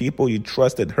unfortunate when people you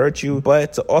trusted hurt you,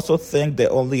 but to also think they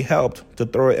only helped to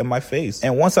throw it in my face.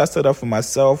 And once I stood up for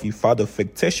myself, you filed a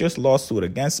fictitious lawsuit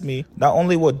against me. Not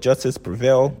only will justice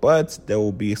prevail, but they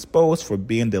will be exposed for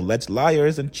being the alleged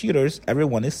liars and cheaters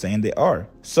everyone is saying they are.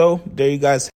 So there you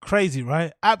guys. Crazy,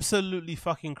 right? Absolutely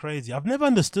fucking crazy. I've never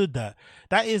understood that.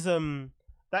 That is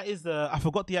I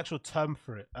forgot the actual term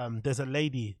for it. There's a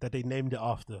lady that they named it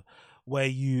after, where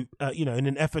you in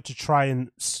an effort to try and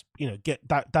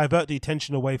divert the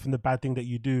attention away from the bad thing that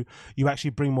you do, you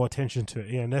actually bring more attention to it.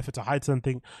 In an effort to hide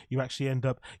something, you actually end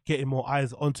up getting more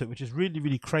eyes onto it, which is really,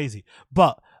 really crazy.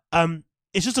 But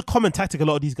it's just a common tactic a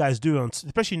lot of these guys do,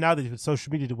 especially now that with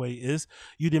social media the way it is.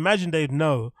 You'd imagine they'd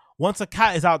know once a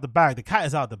cat is out the bag, the cat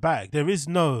is out the bag. There is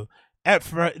no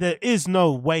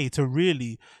way to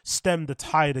really stem the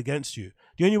tide against you.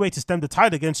 The only way to stem the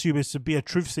tide against you is to be a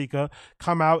truth seeker,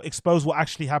 come out, expose what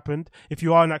actually happened. If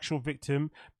you are an actual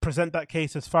victim, present that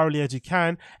case as thoroughly as you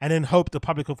can, and then hope the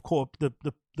court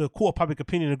of public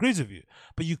opinion agrees with you.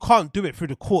 But you can't do it through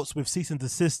the courts with cease and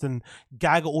desist and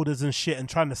gag orders and shit and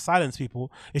trying to silence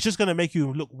people. It's just going to make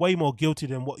you look way more guilty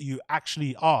than what you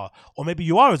actually are. Or maybe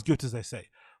you are as guilty as they say.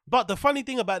 But the funny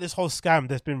thing about this whole scam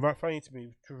that's been funny to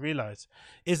me to realize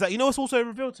is that, what's also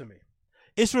revealed to me?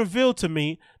 It's revealed to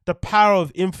me the power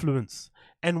of influence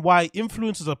and why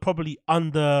influencers are probably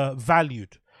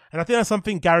undervalued. And I think that's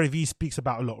something Gary Vee speaks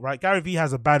about a lot, right? Gary Vee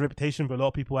has a bad reputation for a lot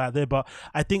of people out there, but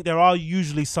I think there are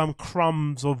usually some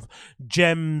crumbs of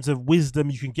gems of wisdom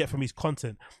you can get from his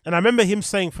content. And I remember him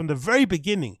saying from the very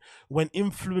beginning, when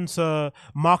influencer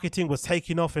marketing was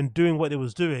taking off and doing what it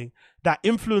was doing, that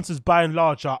influencers by and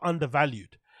large are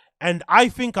undervalued. And I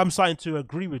think I'm starting to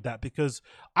agree with that, because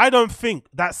I don't think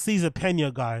that Cesar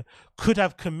Pena guy could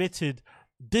have committed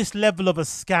this level of a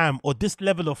scam or this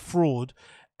level of fraud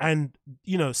and,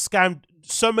 scammed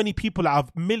so many people out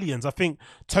of millions. I think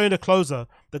Tony the Closer,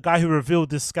 the guy who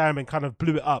revealed this scam and kind of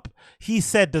blew it up, he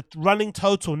said that running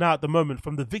total now at the moment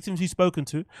from the victims he's spoken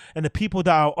to and the people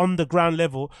that are on the ground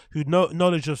level who know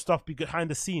knowledge of stuff behind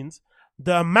the scenes,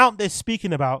 the amount they're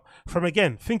speaking about from,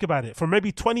 again, think about it, from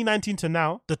maybe 2019 to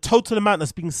now, the total amount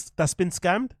that's been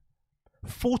scammed,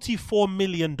 $44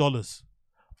 million.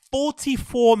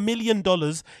 $44 million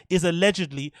is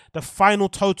allegedly the final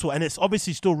total, and it's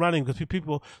obviously still running because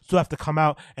people still have to come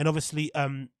out and obviously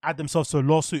add themselves to a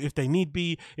lawsuit if they need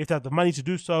be, if they have the money to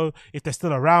do so, if they're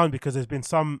still around, because there's been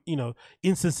some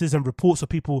instances and reports of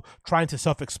people trying to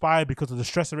self-expire because of the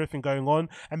stress of everything going on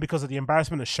and because of the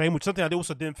embarrassment and shame, which is something I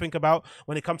also didn't think about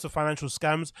when it comes to financial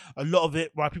scams. A lot of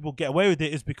it, why people get away with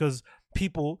it, is because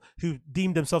people who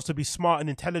deem themselves to be smart and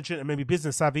intelligent and maybe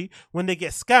business savvy, when they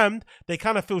get scammed, they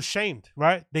kind of feel shamed,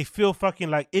 right? They feel fucking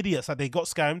like idiots that they got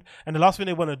scammed, and the last thing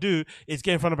they want to do is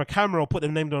get in front of a camera or put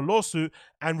their name on a lawsuit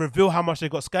and reveal how much they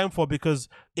got scammed for, because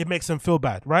it makes them feel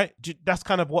bad, right? That's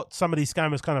kind of what some of these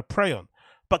scammers kind of prey on.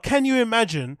 But can you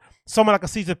imagine someone like a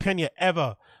Cesar Pena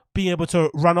ever being able to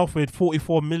run off with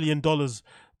 $44 million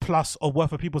plus or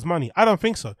worth of people's money? I don't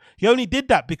think so. He only did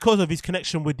that because of his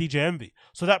connection with DJ Envy.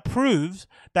 So that proves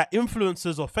that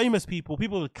influencers or famous people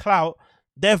with clout,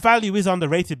 their value is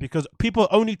underrated because people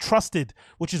only trusted,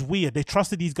 which is weird. They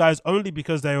trusted these guys only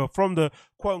because they were from the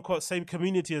quote unquote same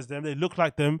community as them. They look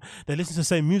like them. They listen to the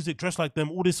same music, dress like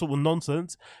them, all this sort of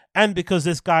nonsense. And because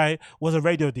this guy was a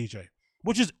radio DJ,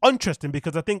 which is interesting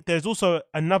because I think there's also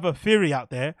another theory out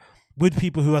there with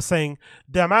people who are saying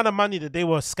the amount of money that they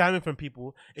were scamming from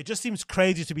people, it just seems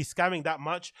crazy to be scamming that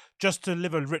much just to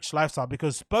live a rich lifestyle,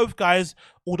 because both guys,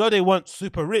 although they weren't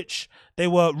super rich, they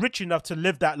were rich enough to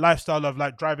live that lifestyle of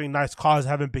like driving nice cars,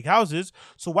 having big houses.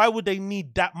 So why would they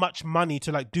need that much money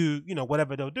to like do, you know,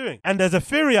 whatever they're doing? And there's a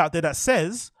theory out there that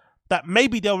says that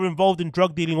maybe they were involved in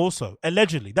drug dealing also,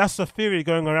 allegedly. That's a theory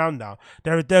going around now.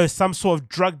 There is some sort of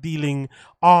drug dealing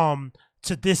arm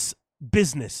to this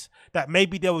business, that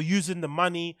maybe they were using the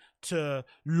money to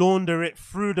launder it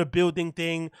through the building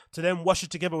thing to then wash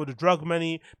it together with the drug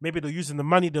money. Maybe they're using the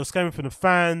money they were scamming from the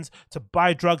fans to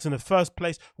buy drugs in the first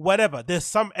place. Whatever. There's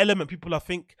some element people I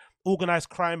think organized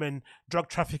crime and drug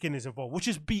trafficking is involved, which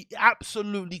is be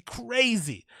absolutely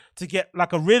crazy to get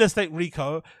like a real estate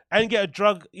RICO and get a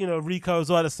drug, you know, RICO as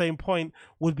well at the same point.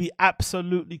 Would be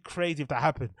absolutely crazy if that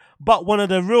happened. But one of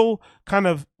the real kind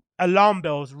of alarm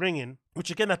bells ringing,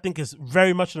 which again I think is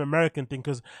very much an American thing,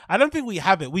 because I don't think we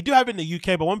have it. We do have it in the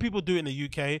UK, but when people do it in the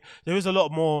UK, there is a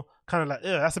lot more kind of like,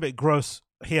 that's a bit gross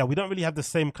here. We don't really have the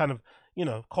same kind of, you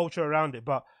know, culture around it.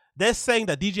 But they're saying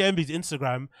that DJ Envy's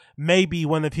Instagram may be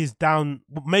one of his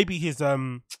maybe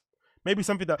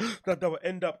something that will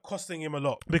end up costing him a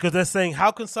lot, because they're saying,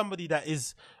 how can somebody that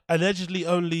is allegedly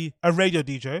only a radio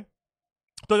DJ,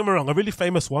 don't get me wrong, a really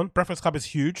famous one, Breakfast Club is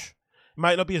huge. It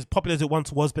might not be as popular as it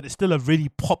once was, but it's still a really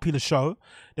popular show.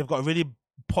 They've got a really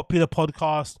popular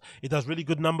podcast. It does really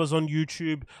good numbers on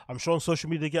YouTube. I'm sure on social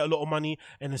media they get a lot of money,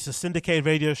 and it's a syndicated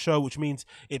radio show, which means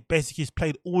it basically is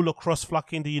played all across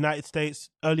fucking the United States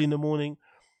early in the morning.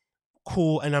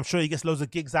 Cool. And I'm sure he gets loads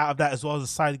of gigs out of that as well as a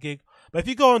side gig. But if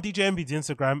you go on DJ Envy's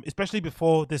Instagram, especially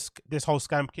before this whole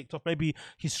scam kicked off, maybe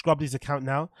he scrubbed his account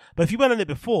now, but if you went on it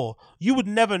before, you would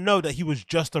never know that he was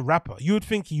just a rapper. You would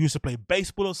think he used to play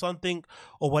baseball or something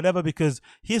or whatever, because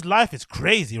his life is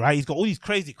crazy, right? He's got all these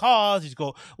crazy cars, he's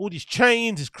got all these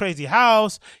chains, his crazy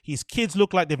house, his kids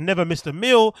look like they've never missed a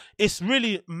meal. It's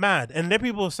really mad. And then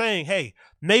people are saying, hey,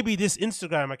 maybe this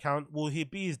Instagram account will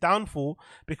be his downfall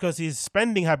because his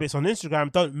spending habits on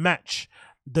Instagram don't match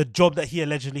the job that he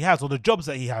allegedly has, or the jobs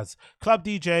that he has. Club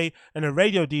DJ and a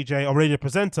radio DJ or radio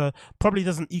presenter probably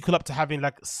doesn't equal up to having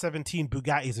like 17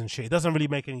 Bugattis and shit. It doesn't really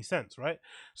make any sense, right?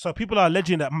 So people are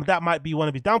alleging that that might be one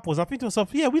of his downfalls. I think to myself,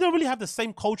 yeah, we don't really have the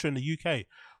same culture in the UK.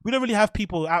 We don't really have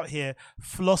people out here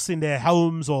flossing their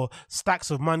homes or stacks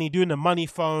of money, doing the money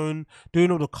phone, doing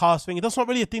all the cars thing. That's not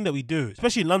really a thing that we do.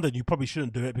 Especially in London, you probably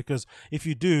shouldn't do it, because if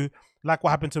you do, like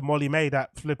what happened to Molly May,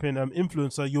 that flipping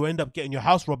influencer, you end up getting your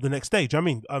house robbed the next day. Do you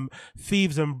know what I mean?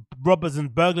 Thieves and robbers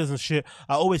and burglars and shit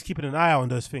are always keeping an eye out on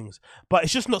those things. But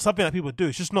it's just not something that people do.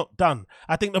 It's just not done.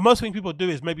 I think the most thing people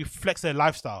do is maybe flex their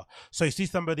lifestyle. So you see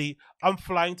somebody, I'm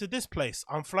flying to this place,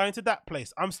 I'm flying to that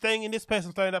place, I'm staying in this place,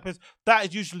 I'm staying in that place. That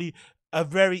is usually a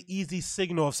very easy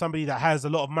signal of somebody that has a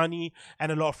lot of money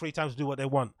and a lot of free time to do what they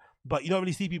want. But you don't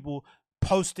really see people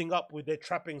posting up with their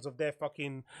trappings of their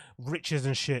fucking riches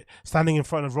and shit, standing in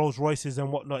front of Rolls Royces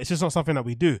and whatnot. It's just not something that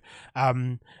we do.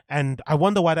 And I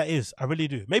wonder why that is. I really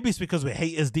do. Maybe it's because we're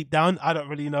haters deep down. I don't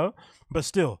really know. But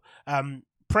still,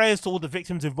 prayers to all the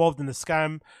victims involved in the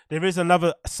scam. There is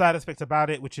another sad aspect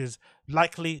about it, which is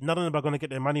likely none of them are going to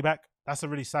get their money back. That's a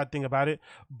really sad thing about it.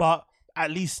 But at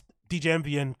least DJ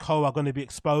Envy and co are going to be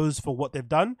exposed for what they've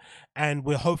done, and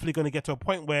we're hopefully going to get to a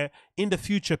point where in the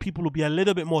future people will be a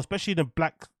little bit more, especially in the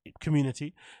black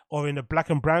community or in the black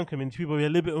and brown community, people will be a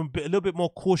little bit more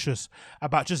cautious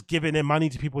about just giving their money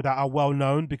to people that are well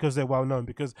known because they're well known,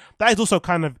 because that is also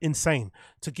kind of insane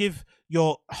to give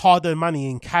your hard-earned money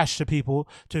in cash to people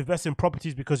to invest in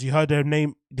properties because you heard their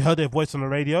name, you heard their voice on the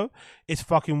radio. It's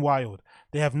fucking wild.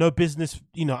 They have no business,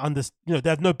 they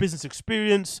have no business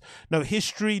experience, no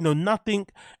history, no nothing,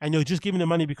 and you're just giving them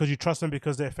money because you trust them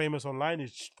because they're famous online.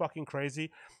 It's fucking crazy.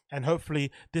 And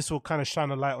hopefully this will kind of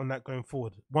shine a light on that going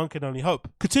forward. One can only hope.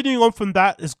 Continuing on from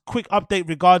that, is a quick update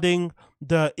regarding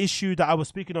the issue that I was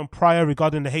speaking on prior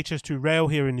regarding the HS2 rail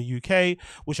here in the UK,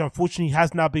 which unfortunately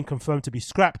has now been confirmed to be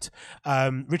scrapped.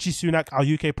 Rishi Sunak, our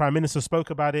UK Prime Minister, spoke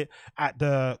about it at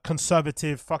the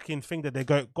Conservative fucking thing that they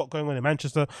got going on in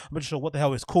Manchester. I'm not sure what the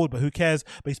hell it's called, but who cares?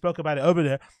 But he spoke about it over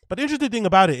there. But the interesting thing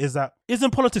about it is that,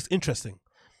 isn't politics interesting?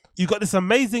 you got this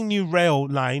amazing new rail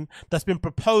line that's been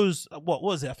proposed. What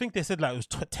was it? I think they said like it was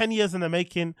 10 years in the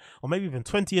making, or maybe even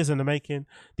 20 years in the making.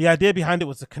 The idea behind it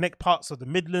was to connect parts of the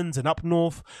Midlands and up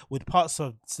north with parts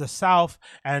of the south,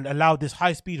 and allow this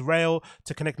high-speed rail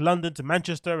to connect London to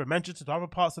Manchester and Manchester to other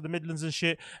parts of the Midlands and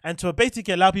shit, and to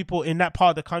basically allow people in that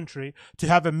part of the country to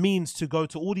have a means to go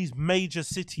to all these major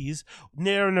cities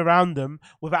near and around them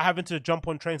without having to jump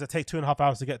on trains that take 2.5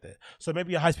 hours to get there. So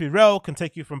maybe a high-speed rail can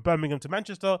take you from Birmingham to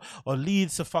Manchester, or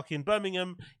Leeds to fucking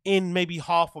Birmingham in maybe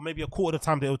half or maybe a quarter of the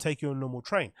time that it will take you on a normal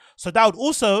train. So that would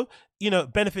also,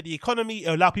 benefit the economy,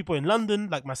 allow people in London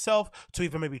like myself to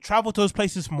even maybe travel to those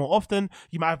places more often.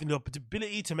 You might have the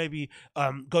ability to maybe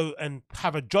go and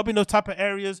have a job in those type of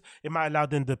areas. It might allow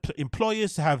then the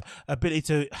employers to have ability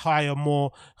to hire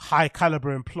more high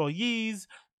caliber employees.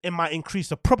 It might increase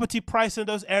the property price in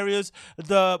those areas.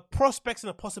 The prospects and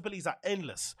the possibilities are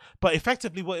endless. But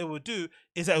effectively what it would do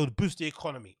is that it would boost the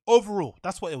economy. Overall,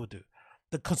 that's what it would do.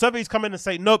 The Conservatives come in and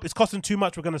say, nope, it's costing too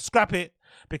much, we're going to scrap it,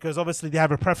 because obviously they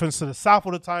have a preference to the South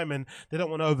all the time and they don't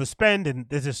want to overspend, and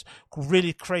there's this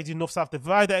really crazy North-South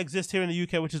divide that exists here in the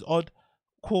UK, which is odd.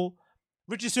 Cool.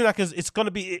 Rishi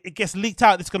Sunak it gets leaked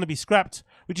out, it's going to be scrapped.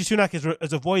 Rishi Sunak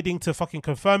is avoiding to fucking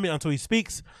confirm it until he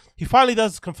speaks. He finally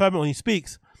does confirm it when he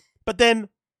speaks. But then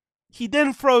he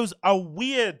then throws a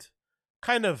weird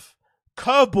kind of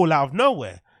curveball out of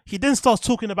nowhere. He then starts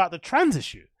talking about the trans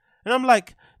issue. And I'm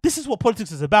like, this is what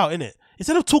politics is about, isn't it?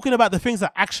 Instead of talking about the things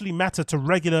that actually matter to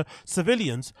regular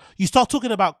civilians, you start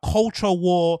talking about culture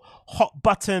war, hot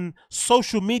button,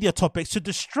 social media topics to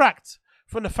distract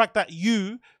from the fact that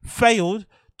you failed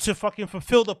to fucking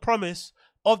fulfill the promise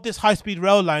of this high-speed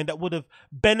rail line that would have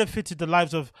benefited the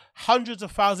lives of hundreds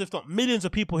of thousands, if not millions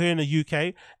of people here in the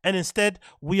UK. And instead,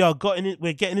 we're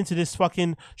getting into this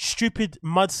fucking stupid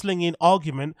mudslinging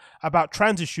argument about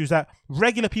trans issues that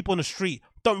regular people on the street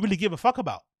don't really give a fuck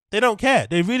about. They don't care.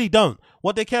 They really don't.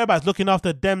 What they care about is looking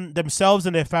after themselves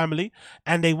and their family,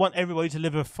 and they want everybody to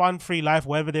live a fun, free life,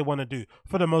 whatever they want to do,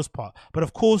 for the most part. But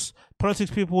of course, politics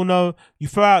people know you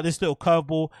throw out this little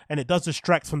curveball, and it does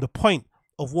distract from the point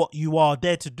of what you are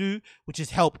there to do, which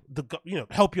is help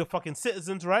your fucking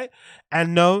citizens, right?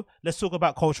 And no, let's talk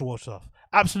about culture war stuff.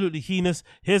 Absolutely heinous.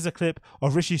 Here's a clip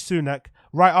of Rishi Sunak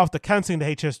right after cancelling the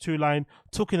HS2 line,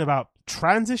 talking about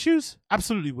trans issues.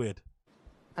 Absolutely weird.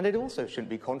 And it also shouldn't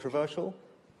be controversial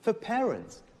for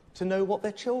parents to know what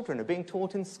their children are being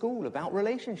taught in school about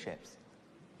relationships.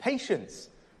 Patients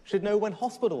should know when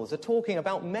hospitals are talking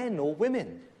about men or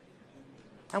women.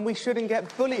 And we shouldn't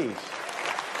get bullied.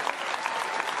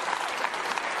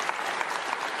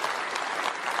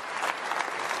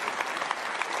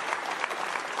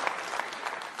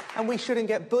 And we shouldn't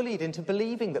get bullied into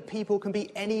believing that people can be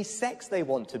any sex they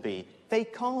want to be. They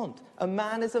can't. A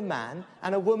man is a man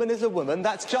and a woman is a woman.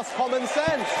 That's just common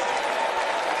sense.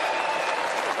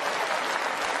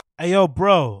 Hey, yo,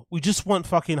 bro, we just want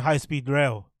fucking high-speed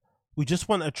rail. We just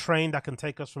want a train that can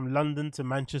take us from London to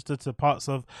Manchester to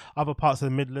other parts of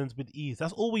the Midlands with ease.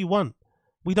 That's all we want.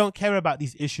 We don't care about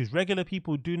these issues. Regular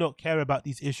people do not care about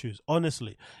these issues,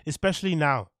 honestly, especially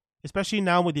now. Especially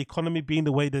now with the economy being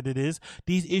the way that it is,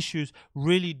 these issues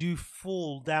really do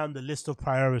fall down the list of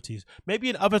priorities. Maybe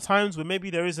in other times where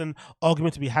maybe there is an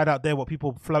argument to be had out there, what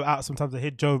people float out sometimes. I hear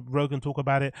Joe Rogan talk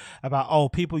about it,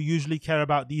 about, people usually care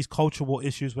about these culture war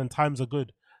issues when times are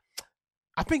good.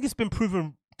 I think it's been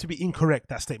proven to be incorrect,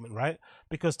 that statement, right?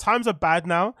 Because times are bad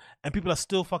now and people are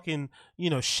still fucking,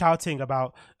 shouting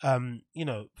about,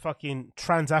 fucking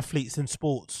trans athletes in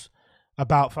sports,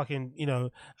 about fucking,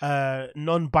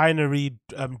 non-binary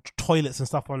toilets and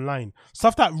stuff online.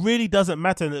 Stuff that really doesn't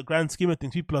matter in the grand scheme of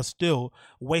things. People are still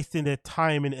wasting their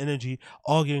time and energy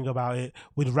arguing about it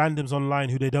with randoms online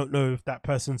who they don't know if that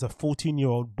person's a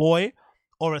 14-year-old boy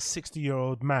or a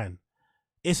 60-year-old man.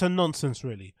 It's a nonsense,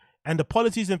 really. And the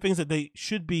policies and things that they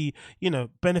should be,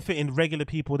 benefiting regular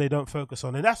people, they don't focus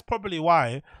on. And that's probably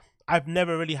why I've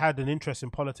never really had an interest in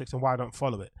politics and why I don't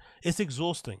follow it. It's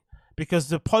exhausting. Because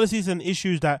the policies and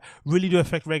issues that really do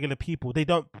affect regular people, they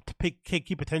don't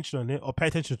keep attention on it or pay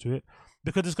attention to it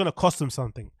because it's going to cost them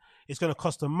something. It's going to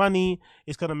cost them money.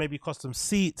 It's going to maybe cost them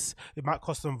seats. It might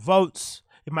cost them votes.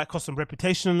 It might cost them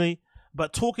reputationally.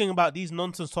 But talking about these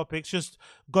nonsense topics, just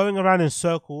going around in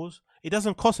circles, it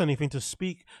doesn't cost anything to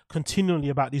speak continually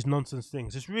about these nonsense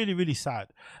things. It's really, really sad.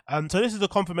 So this is the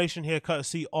confirmation here,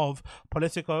 courtesy of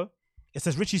Politico. It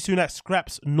says Rishi Sunak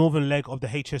scraps northern leg of the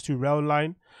HS2 rail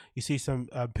line. You see some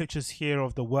pictures here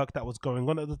of the work that was going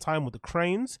on at the time with the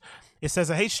cranes. It says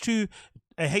a HS2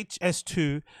 a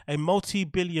HS2, a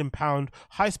multi-billion-pound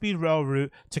high-speed rail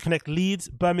route to connect Leeds,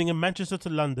 Birmingham, Manchester to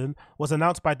London was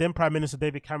announced by then Prime Minister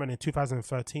David Cameron in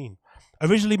 2013.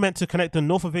 Originally meant to connect the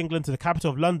north of England to the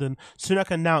capital of London,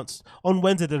 Sunak announced on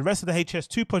Wednesday that the rest of the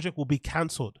HS2 project will be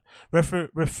cancelled,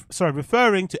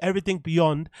 referring to everything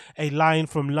beyond a line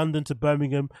from London to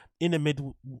Birmingham in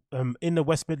the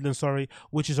West Midlands,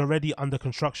 which is already under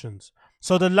constructions.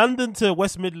 So the London to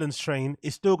West Midlands train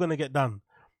is still going to get done.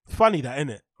 Funny that, isn't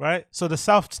it? Right? So the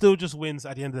South still just wins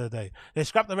at the end of the day. They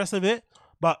scrap the rest of it,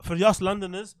 but for us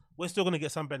Londoners, we're still going to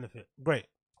get some benefit. Great.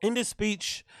 In this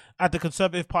speech at the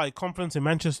Conservative Party conference in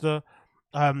Manchester,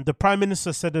 the Prime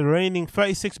Minister said the remaining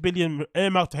 36 billion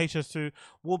earmarked to HS2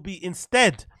 will be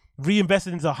instead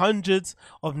reinvested into hundreds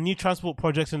of new transport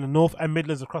projects in the North and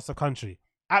Midlands across the country.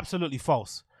 Absolutely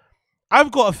false.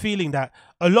 I've got a feeling that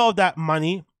a lot of that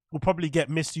money will probably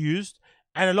get misused,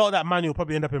 and a lot of that money will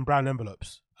probably end up in brown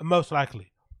envelopes, most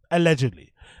likely,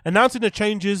 allegedly. Announcing the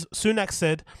changes, Sunak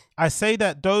said, "I say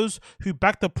that those who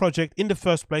backed the project in the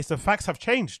first place, the facts have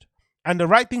changed. And the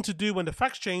right thing to do when the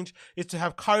facts change is to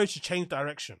have courage to change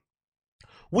direction."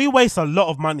 We waste a lot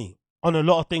of money on a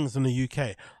lot of things in the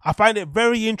UK. I find it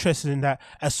very interesting that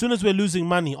as soon as we're losing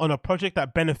money on a project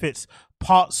that benefits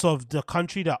parts of the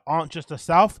country that aren't just the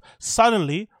South,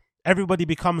 suddenly everybody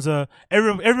becomes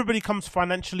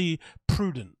financially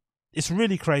prudent. It's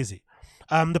really crazy.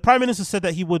 The Prime Minister said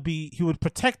that he would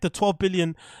protect the 12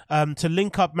 billion to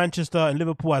link up Manchester and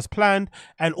Liverpool as planned,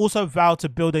 and also vowed to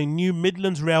build a new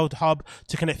Midlands rail hub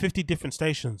to connect 50 different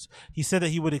stations. He said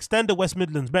that he would extend the West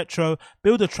Midlands Metro,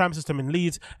 build a tram system in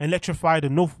Leeds, and electrify the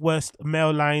North West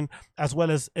Mail Line, as well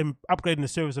as upgrading a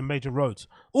series of major roads.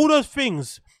 All those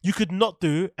things you could not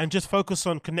do and just focus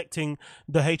on connecting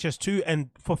the HS2 and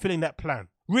fulfilling that plan.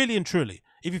 Really and truly,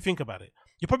 if you think about it.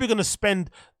 You're probably going to spend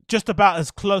just about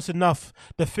as close enough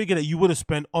the figure that you would have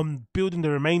spent on building the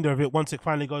remainder of it once it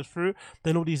finally goes through,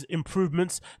 then all these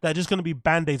improvements that are just going to be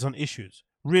band-aids on issues,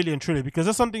 really and truly, because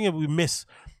that's something that we miss,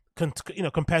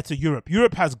 compared to Europe.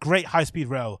 Europe has great high-speed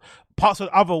rail.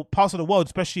 Other parts of the world,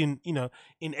 especially in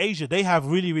Asia, they have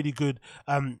really, really good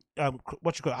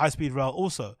high-speed rail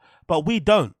also, but we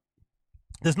don't.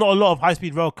 There's not a lot of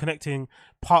high-speed rail connecting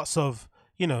parts of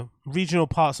regional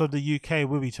parts of the UK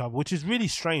with each other, which is really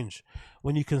strange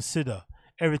when you consider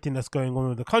everything that's going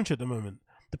on in the country at the moment.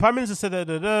 The Prime Minister said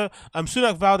that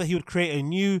Sunak vowed that he would create a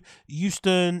new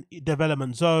Euston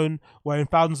development zone wherein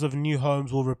thousands of new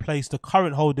homes will replace the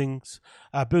current building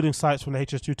sites from the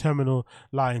HS2 terminal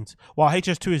lines. While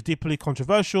HS2 is deeply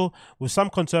controversial, with some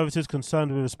Conservatives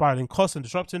concerned with the spiralling costs and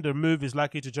disrupting, the move is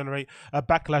likely to generate a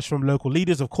backlash from local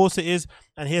leaders. Of course it is,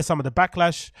 and here's some of the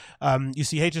backlash. You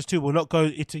see, HS2 will not go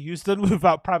into Euston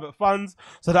without private funds,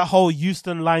 so that whole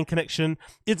Euston line connection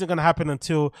isn't going to happen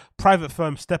until private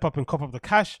firms step up and cop up the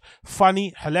cash.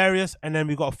 Funny, hilarious, and then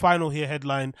we got a final here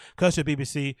headline, courtesy of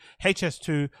BBC,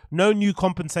 HS2, no new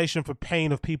compensation for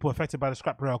pain of people affected by the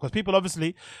scrap rail, because people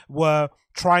obviously were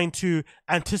trying to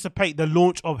anticipate the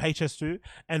launch of HS2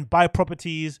 and buy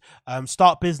properties,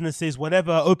 start businesses,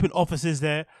 whatever, open offices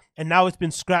there, and now it's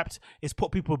been scrapped. It's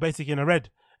put people basically in a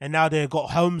red. And now they've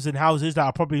got homes and houses that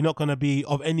are probably not going to be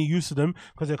of any use to them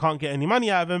because they can't get any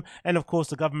money out of them. And of course,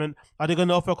 the government, are they going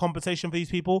to offer compensation for these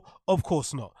people? Of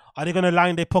course not. Are they going to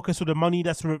line their pockets with the money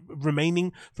that's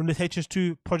remaining from this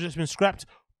HS2 project that's been scrapped?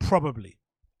 Probably.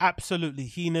 Absolutely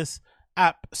heinous.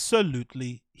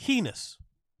 Absolutely heinous.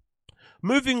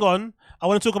 Moving on, I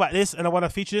want to talk about this and I want to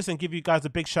feature this and give you guys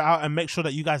a big shout out and make sure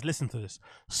that you guys listen to this.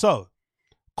 So,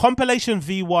 Compilation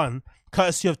V1,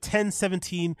 courtesy of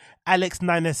 1017 Alex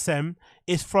 9SM,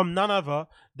 is from none other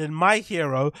than my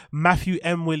hero, Matthew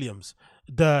M. Williams,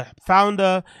 the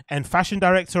founder and fashion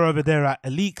director over there at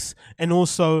Alix, and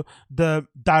also the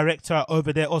director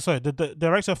over there, the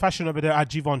director of fashion over there at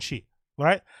Givenchy.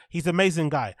 Right? He's an amazing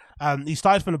guy. He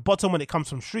started from the bottom when it comes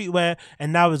from streetwear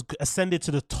and now has ascended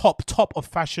to the top of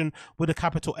fashion with a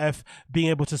capital F, being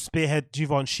able to spearhead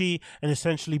Givenchy and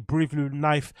essentially breathe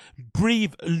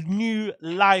new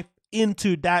life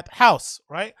into that house,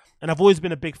 right? And I've always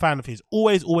been a big fan of his.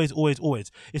 Always.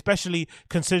 Especially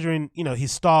considering,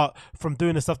 his start from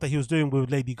doing the stuff that he was doing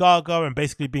with Lady Gaga and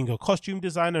basically being a costume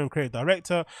designer and creative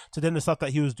director, to then the stuff that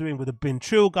he was doing with the Bin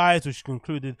Trill guys, which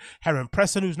included Heron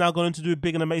Preston, who's now going to do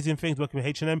big and amazing things working with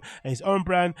H&M and his own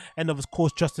brand, and of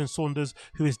course Justin Saunders,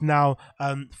 who is now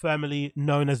firmly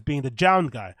known as being the Jown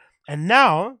guy. And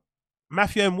now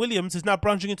Matthew M. Williams is now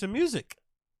branching into music.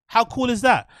 How cool is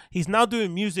that? He's now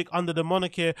doing music under the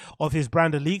moniker of his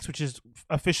brand Alix, which is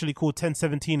officially called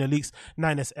 1017 Alix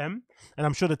 9SM. And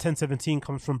I'm sure the 1017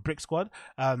 comes from Brick Squad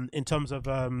in terms of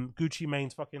Gucci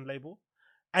Mane's fucking label.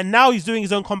 And now he's doing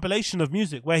his own compilation of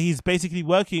music where he's basically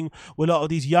working with a lot of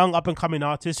these young up and coming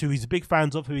artists who he's big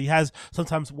fans of, who he has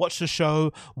sometimes watched the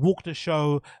show, walked the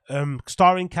show,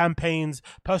 starring campaigns,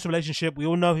 personal relationship. We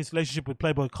all know his relationship with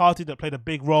Playboi Carti that played a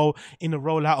big role in the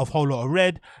rollout of Whole Lotta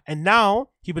Red. And now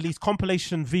he released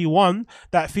compilation V1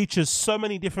 that features so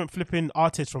many different flipping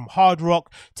artists from Hard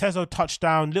Rock, Tezo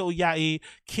Touchdown, Lil Yachty,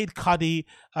 Kid Cudi.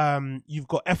 You've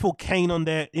got Ethel Kane on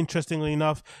there, interestingly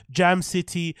enough, Jam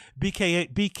City,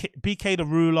 BK the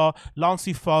Ruler,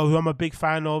 Lancey Foe, who I'm a big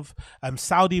fan of,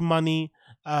 Saudi Money,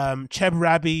 Cheb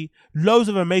Rabbi, loads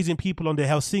of amazing people on there,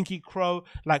 Helsinki Crow,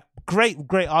 like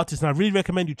great artists, and I really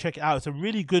recommend you check it out. It's a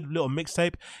really good little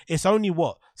mixtape. It's only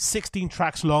 16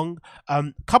 tracks long.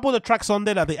 Couple of the tracks on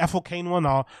there, like the Ethel Kane one,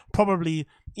 are probably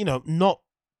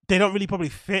they don't really probably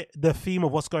fit the theme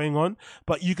of what's going on,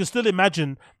 but you can still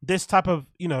imagine this type of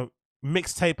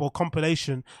mixtape or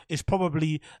compilation is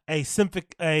probably a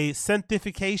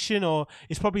sanctification, or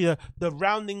it's probably the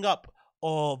rounding up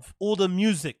of all the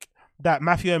music that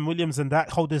Matthew M. Williams and that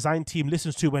whole design team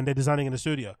listens to when they're designing in the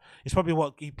studio. It's probably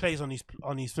what he plays on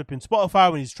his flipping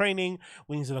Spotify when he's training,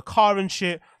 when he's in a car and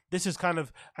shit. This is kind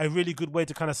of a really good way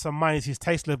to kind of surmise his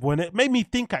taste level. And it made me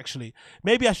think, actually,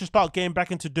 maybe I should start getting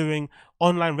back into doing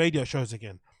online radio shows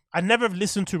again. I never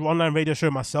listened to an online radio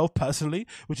show myself personally,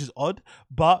 which is odd,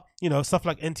 but stuff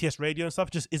like NTS radio and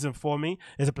stuff just isn't for me.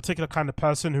 There's a particular kind of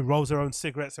person who rolls their own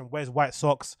cigarettes and wears white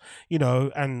socks,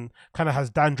 and kind of has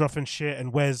dandruff and shit,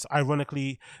 and wears,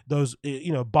 ironically, those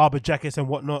barber jackets and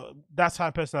whatnot. That's the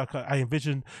type of person I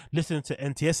envision listening to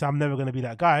NTS. So I'm never going to be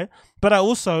that guy, but I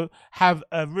also have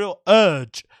a real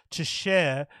urge to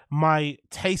share my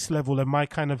taste level and my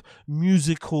kind of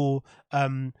musical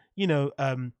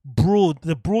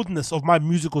the broadness of my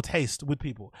musical taste with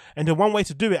people. And the one way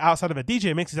to do it outside of a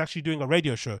DJ mix is actually doing a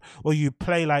radio show where you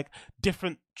play like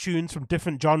different tunes from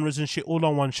different genres and shit all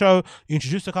on one show. You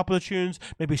introduce a couple of tunes,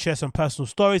 maybe share some personal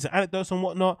stories and anecdotes and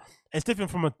whatnot. It's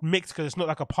different from a mix because it's not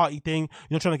like a party thing.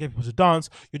 You're not trying to get people to dance.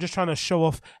 You're just trying to show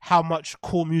off how much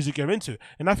cool music you're into.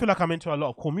 And I feel like I'm into a lot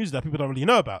of cool music that people don't really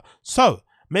know about. So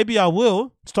maybe I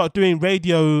will start doing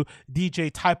radio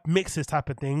DJ type mixes type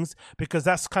of things, because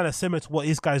that's kind of similar to what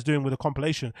this guy's doing with a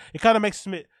compilation. It kind of makes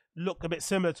it look a bit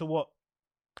similar to what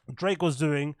Drake was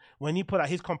doing when he put out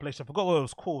his compilation. I forgot what it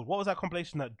was called. What was that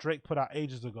compilation that Drake put out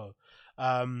ages ago?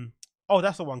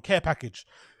 That's the one, Care Package.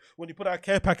 When he put out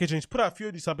Care Package, and he's put out a few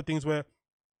of these type of things where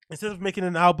instead of making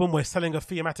an album where selling a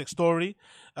thematic story,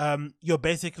 you're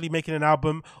basically making an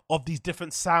album of these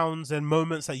different sounds and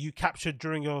moments that you captured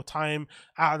during your time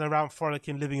out and around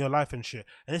frolicking, living your life and shit.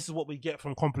 And this is what we get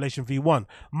from compilation V1.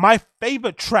 My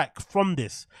favorite track from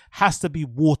this has to be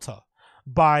Water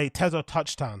by Tezo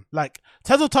Touchdown. Like,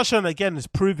 Tezo Touchdown again is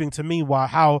proving to me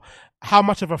how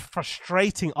much of a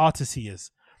frustrating artist he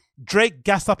is. Drake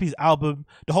gassed up his album,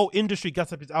 the whole industry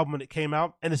gassed up his album when it came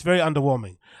out, and it's very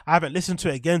underwhelming. I haven't listened to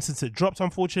it again since it dropped,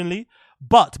 unfortunately.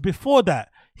 But before that,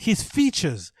 his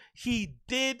features, he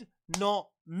did not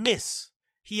miss.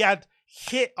 He had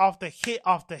hit after hit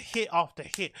after hit after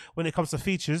hit when it comes to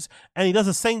features, and he does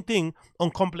the same thing on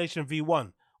compilation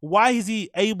V1. Why is he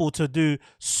able to do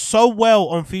so well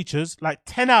on features, like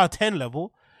 10 out of 10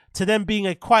 level, to them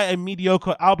being quite a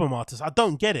mediocre album artist? I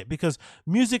don't get it, because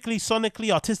musically, sonically,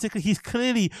 artistically, he's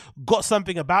clearly got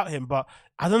something about him, but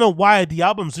I don't know why the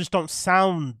albums just don't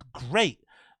sound great.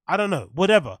 I don't know,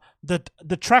 whatever.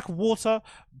 The track Water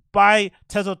by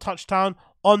Tezo Touchdown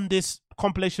on this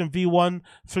compilation V1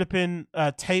 flipping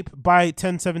tape by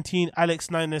 1017 Alex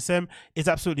 9SM is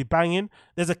absolutely banging.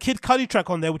 There's a Kid Cudi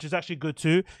track on there which is actually good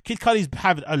too. Kid Cudi's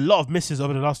had a lot of misses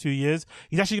over the last few years.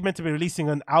 He's actually meant to be releasing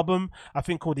an album, I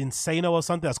think called Insano or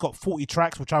something, that's got 40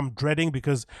 tracks, which I'm dreading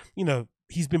because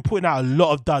he's been putting out a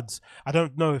lot of duds. I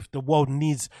don't know if the world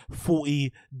needs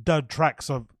 40 dud tracks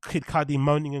of Kid Cudi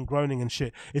moaning and groaning and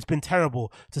shit. It's been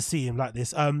terrible to see him like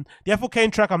this. The Ethel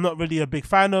Kane track I'm not really a big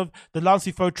fan of. The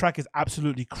Lancey Foe track is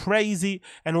absolutely crazy,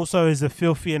 and also is the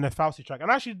Filthy and the Fauci track.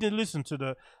 And I actually did listen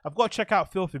to I've got to check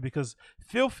out Filthy, because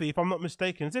Filthy, if I'm not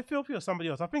mistaken, is it Filthy or somebody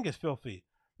else? I think it's Filthy.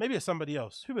 Maybe it's somebody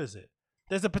else. Who is it?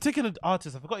 There's a particular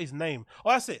artist, I forgot his name. Oh,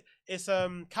 that's it. It's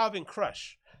Calvin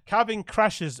Crash. Calvin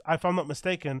Crashes, if I'm not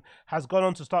mistaken, has gone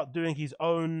on to start doing his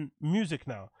own music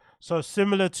now. So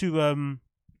similar to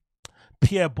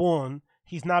Pierre Bourne,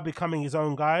 he's now becoming his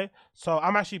own guy. So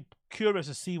I'm actually curious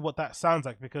to see what that sounds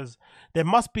like, because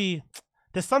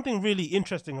there's something really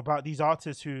interesting about these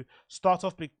artists who start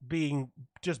off being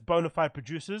just bona fide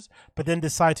producers, but then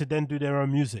decide to then do their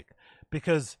own music,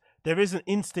 because there is an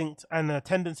instinct and a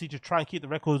tendency to try and keep the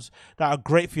records that are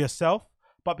great for yourself.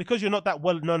 But because you're not that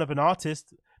well known of an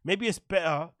artist, maybe it's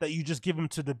better that you just give them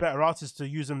to the better artists to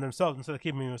use them themselves instead of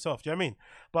keeping them yourself. Do you know what I mean?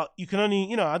 But you can only,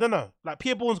 you know, I don't know. Like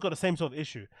Pierre Bourne's got the same sort of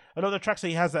issue. A lot of the tracks that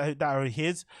he has that are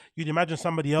his, you'd imagine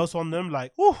somebody else on them,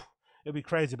 like, whew, it'd be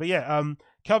crazy. But yeah,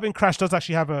 Kelvin Crash does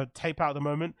actually have a tape out at the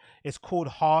moment. It's called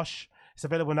Harsh. It's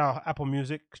available now on Apple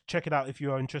Music. Check it out if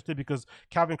you are interested, because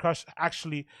Calvin Crash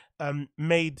actually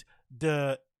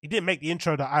he didn't make the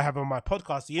intro that I have on my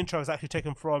podcast. The intro is actually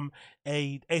taken from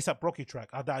a A$AP Rocky track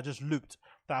that I just looped.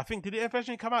 That I think, did it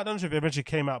eventually come out? I don't know if it eventually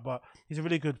came out, but he's a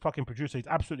really good fucking producer. He's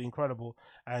absolutely incredible.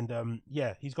 And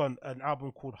yeah, he's got an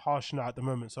album called Harsh now at the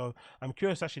moment. So I'm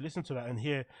curious to actually listen to that and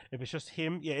hear if it's just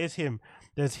him. Yeah, it is him.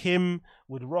 There's him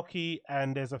with Rocky,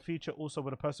 and there's a feature also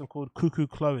with a person called Cuckoo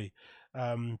Chloe.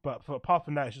 But apart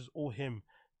from that, it's just all him.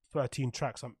 13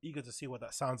 tracks. I'm eager to see what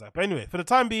that sounds like. But anyway, for the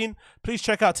time being, please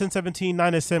check out 1017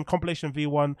 9SM compilation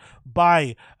V1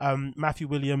 by Matthew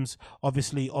Williams,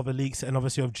 obviously of Elix, and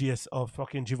obviously of GS of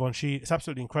fucking Givenchy. It's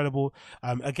absolutely incredible.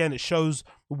 Again, it shows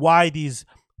why these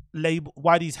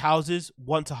houses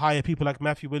want to hire people like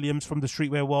Matthew Williams from the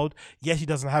streetwear world. Yes, he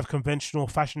doesn't have conventional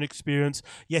fashion experience.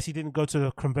 Yes, he didn't go to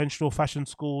the conventional fashion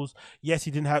schools. Yes,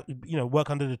 he didn't have, you know, work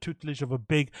under the tutelage of a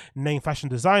big name fashion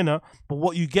designer. But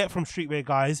what you get from streetwear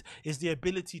guys is the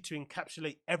ability to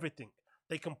encapsulate everything.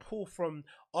 They can pull from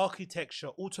architecture,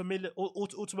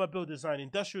 automobile design,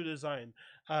 industrial design,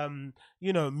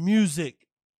 you know, music,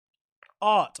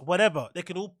 art, whatever. They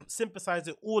can all synthesize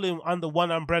it all in under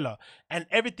one umbrella, and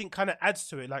everything kind of adds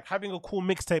to it. Like having a cool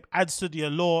mixtape adds to the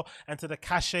allure and to the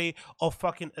cachet of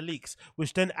fucking Elix,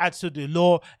 which then adds to the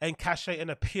allure and cachet and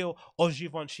appeal of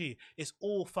Givenchy. It's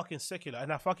all fucking secular,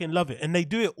 and I fucking love it. And they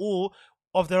do it all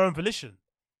of their own volition.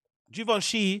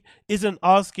 Givenchy isn't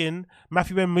asking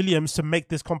Matthew M. Williams to make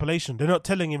this compilation. They're not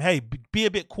telling him, hey, be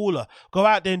a bit cooler. Go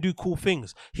out there and do cool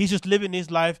things. He's just living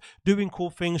his life, doing cool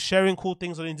things, sharing cool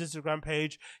things on his Instagram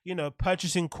page, you know,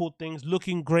 purchasing cool things,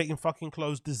 looking great in fucking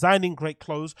clothes, designing great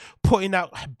clothes, putting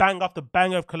out bang after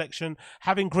bang of collection,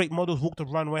 having great models walk the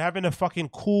runway, having a fucking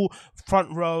cool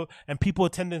front row and people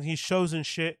attending his shows and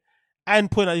shit,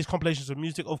 and putting out these compilations of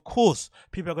music. Of course,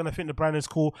 people are going to think the brand is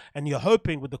cool, and you're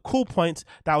hoping with the cool points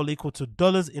that will equal to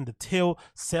dollars in the till,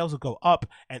 sales will go up,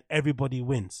 and everybody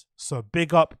wins. So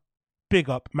big up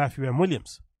Matthew M.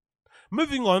 Williams.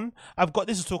 Moving on, I've got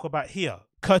this to talk about here,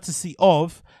 courtesy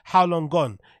of How Long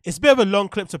Gone. It's a bit of a long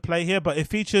clip to play here, but it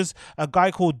features a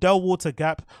guy called Del Water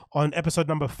Gap on episode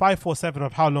number 547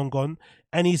 of How Long Gone.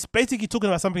 And he's basically talking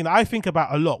about something that I think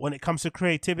about a lot when it comes to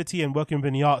creativity and working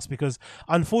within the arts, because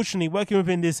unfortunately working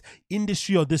within this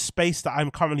industry or this space that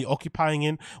I'm currently occupying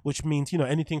in, which means, you know,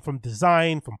 anything from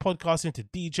design, from podcasting to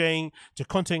DJing to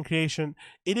content creation,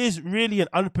 it is really an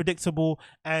unpredictable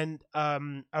and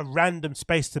a random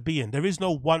space to be in. There is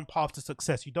no one path to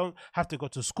success. You don't have to go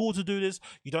to school to do this.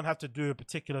 You don't have to do a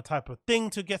particular type of thing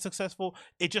to get successful.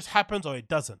 It just happens or it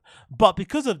doesn't. But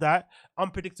because of that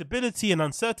unpredictability and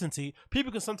uncertainty,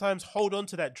 people can sometimes hold on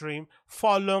to that dream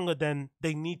far longer than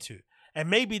they need to. And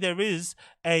maybe there is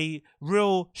a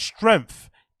real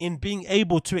strength in being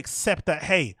able to accept that,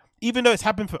 hey, even though it's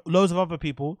happened for loads of other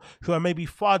people who are maybe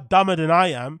far dumber than I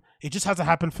am, it just hasn't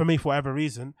happened for me for whatever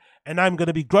reason. And I'm going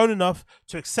to be grown enough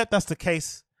to accept that's the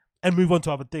case and move on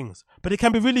to other things. But it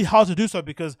can be really hard to do so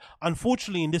because,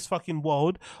 unfortunately, in this fucking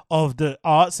world of the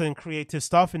arts and creative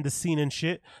stuff in the scene and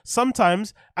shit,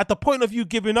 sometimes at the point of you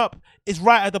giving up is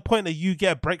right at the point that you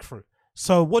get a breakthrough.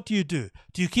 So what do? Do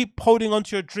you keep holding on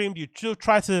to your dream? Do you still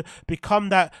try to become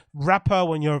that rapper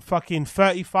when you're fucking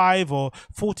 35 or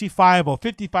 45 or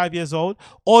 55 years old?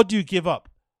 Or do you give up?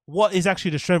 What is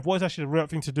actually the strength? What is actually the right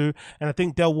thing to do? And I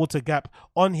think Del Water Gap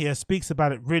on here speaks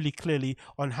about it really clearly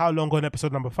on How Long Gone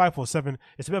episode number 547.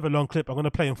 It's a bit of a long clip. I'm going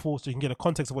to play in full so you can get a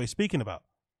context of what he's speaking about.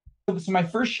 So my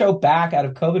first show back out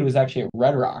of COVID was actually at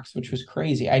Red Rocks, which was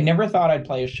crazy. I never thought I'd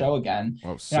play a show again.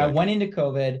 Oh, I went into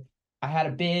COVID. I had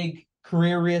a big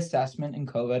career reassessment in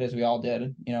COVID, as we all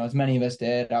did, you know, as many of us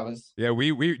did.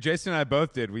 We Jason and I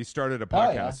both did. We started a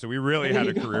podcast, so we really had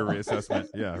a career reassessment.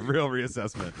 Yeah, real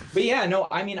reassessment. But yeah, no,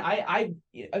 I mean, I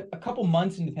a couple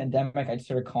months into the pandemic, I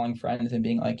started calling friends and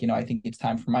being like, you know, I think it's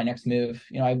time for my next move.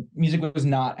 You know, music was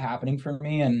not happening for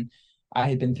me, and I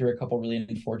had been through a couple really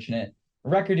unfortunate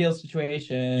record deal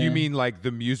situation. You mean like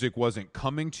the music wasn't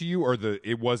coming to you, or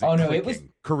it wasn't? Oh no, clicking, it was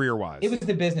career-wise. It was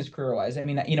the business career-wise. I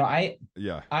mean, you know, I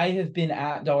have been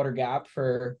at Del Water Gap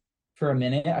for a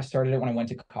minute. I started it when I went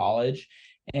to college,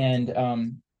 and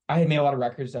I had made a lot of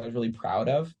records that I was really proud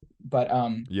of, but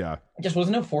it just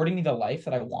wasn't affording me the life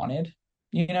that I wanted.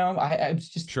 You know, I was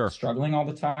just struggling all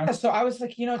the time. So I was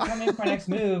like, you know, trying to make my next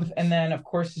move, and then of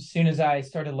course, as soon as I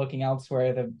started looking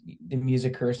elsewhere, the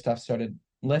music career stuff started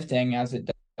lifting, as it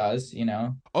does, you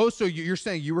know. Oh, so you're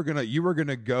saying you were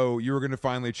gonna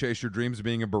finally chase your dreams of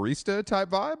being a barista type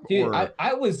vibe? Dude, or...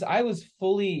 I was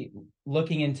fully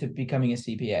looking into becoming a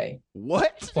CPA.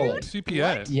 What? Fully.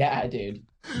 CPA? What? Yeah, dude.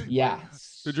 Yeah.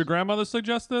 Did your grandmother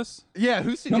suggest this? Yeah,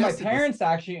 who suggested No,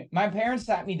 my parents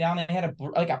sat me down and they had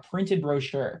a printed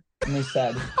brochure, and they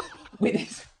said,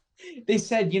 they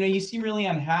said, you know, you seem really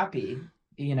unhappy.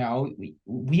 You know,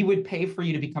 we would pay for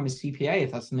you to become a CPA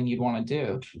if that's something you'd want to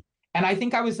do. And I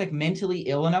think I was like mentally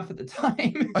ill enough at the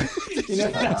time. You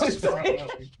know,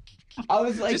 I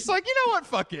was like, just like, you know what,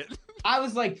 fuck it. I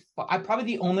was like, I'm probably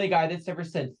the only guy that's ever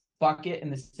said fuck it in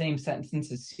the same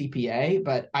sentence as CPA,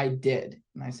 but I did.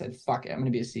 And I said, fuck it, I'm going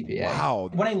to be a CPA.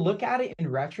 Wow. When I look at it in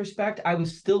retrospect, I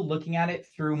was still looking at it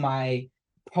through my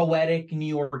poetic New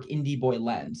York indie boy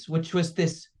lens, which was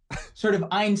this sort of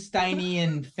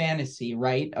Einsteinian fantasy,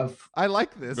 right? I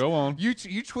like this. Go on. You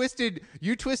twisted.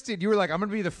 You were like, I'm going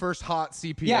to be the first hot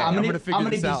CPA. Yeah, I'm going to figure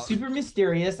this out. be super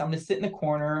mysterious. I'm going to sit in the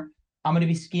corner. I'm going to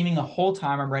be scheming the whole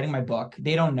time I'm writing my book.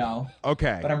 They don't know.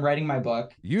 Okay. But I'm writing my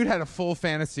book. You'd had a full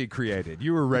fantasy created.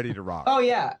 You were ready to rock. Oh,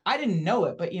 yeah. I didn't know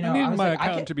it, but, you know, I need was my like,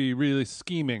 accountant to be really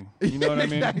scheming. You know what I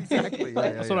mean? Exactly.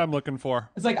 That's what I'm looking for.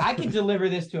 It's like I could deliver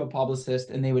this to a publicist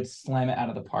and they would slam it out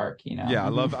of the park, you know? Yeah, I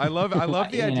love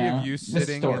the idea of you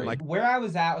sitting and like... Where I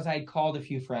was at was I had called a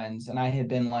few friends and I had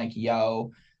been like,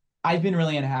 yo, I've been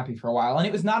really unhappy for a while. And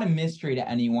it was not a mystery to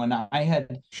anyone. I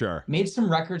had made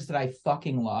some records that I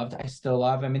fucking loved. I still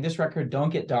love. I mean, this record,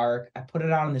 Don't Get Dark, I put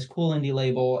it out on this cool indie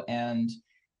label and,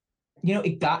 you know,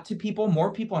 it got to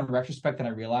more people in retrospect than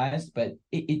I realized, but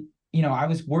it you know, I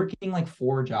was working like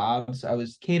 4 jobs. I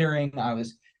was catering. I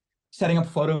was setting up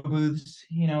photo booths,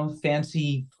 you know,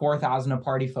 fancy 4,000 a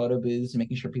party photo booths and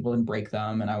making sure people didn't break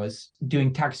them. And I was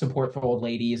doing tech support for old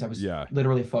ladies. I was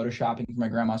literally photoshopping for my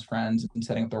grandma's friends and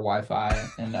setting up their Wi-Fi.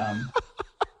 And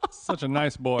such a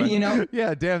nice boy. You know?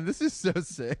 Yeah, damn, this is so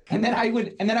sick. And then I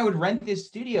would rent this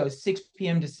studio 6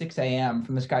 p.m. to 6 a.m.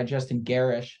 from this guy, Justin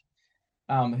Garish,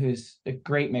 who's a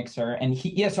great mixer. And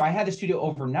so I had the studio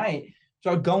overnight. So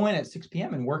I would go in at 6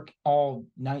 p.m. and work all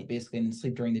night basically and then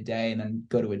sleep during the day and then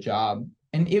go to a job.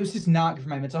 And it was just not good for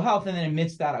my mental health. And then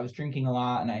amidst that, I was drinking a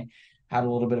lot and I had a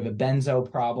little bit of a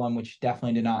benzo problem, which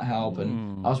definitely did not help.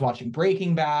 And I was watching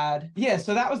Breaking Bad. Yeah,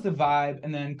 so that was the vibe.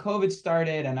 And then COVID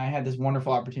started and I had this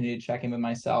wonderful opportunity to check in with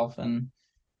myself and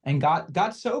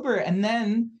got sober. And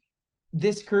then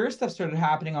this career stuff started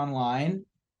happening online.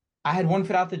 I had one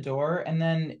foot out the door and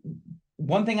then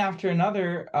one thing after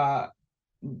another,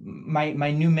 my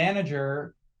new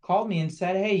manager called me and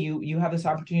said, hey, you have this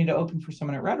opportunity to open for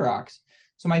someone at Red Rocks.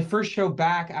 So my first show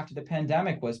back after the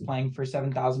pandemic was playing for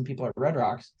 7,000 people at Red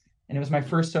Rocks. And it was my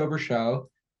first sober show.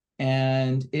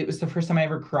 And it was the first time I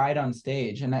ever cried on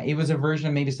stage. And it was a version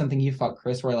of maybe something you felt,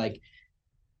 Chris, where like,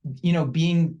 you know,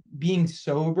 being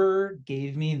sober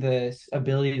gave me this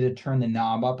ability to turn the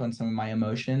knob up on some of my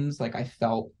emotions. Like I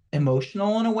felt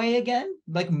emotional in a way again,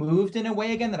 like moved in a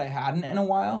way again that I hadn't in a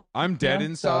while. I'm dead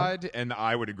inside, and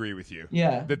I would agree with you.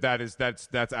 Yeah, that's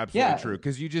absolutely true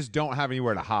because you just don't have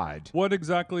anywhere to hide. What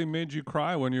exactly made you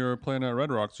cry when you were playing at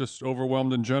Red Rocks? Just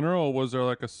overwhelmed in general, or was there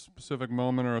like a specific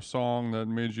moment or a song that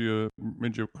made you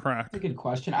crack? That's a good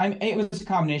question. It was a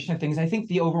combination of things. I think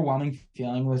the overwhelming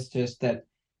feeling was just that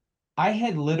I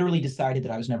had literally decided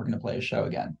that I was never going to play a show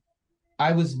again.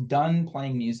 I was done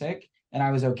playing music. And I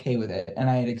was okay with it, and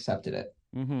I had accepted it.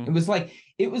 Mm-hmm.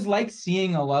 It was like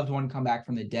seeing a loved one come back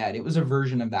from the dead. It was a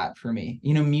version of that for me.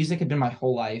 You know, music had been my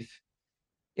whole life.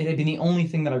 It had been the only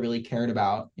thing that I really cared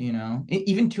about. You know,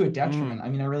 even to a detriment. I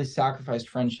mean, I really sacrificed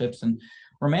friendships and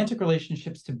romantic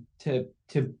relationships to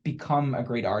become a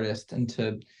great artist and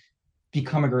to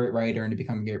become a great writer and to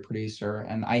become a great producer.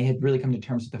 And I had really come to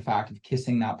terms with the fact of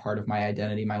kissing that part of my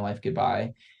identity, my life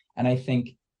goodbye. And I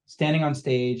think standing on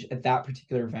stage at that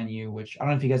particular venue, which I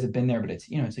don't know if you guys have been there, but it's,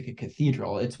 you know, it's like a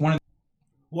cathedral. It's one of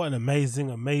What an amazing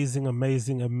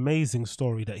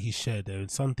story that he shared there.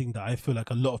 It's something that I feel like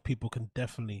a lot of people can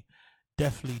definitely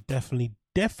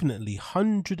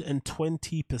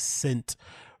 120%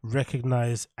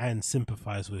 recognize and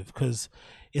sympathize with, because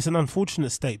it's an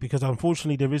unfortunate state, because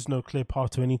unfortunately there is no clear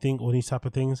path to anything or these type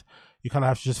of things. You kind of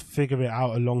have to just figure it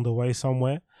out along the way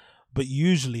somewhere. But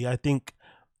usually I think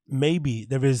maybe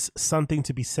there is something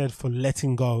to be said for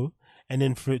letting go and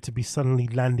then for it to be suddenly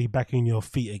landing back in your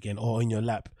feet again or in your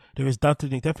lap There is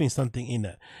definitely something in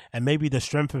it. And maybe the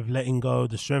strength of letting go,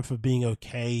 the strength of being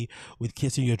okay with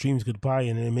kissing your dreams goodbye,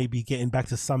 and then maybe getting back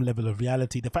to some level of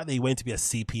reality. The fact that he went to be a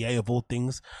CPA of all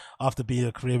things after being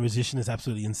a career musician is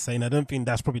absolutely insane. I don't think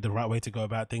that's probably the right way to go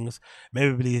about things.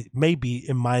 Maybe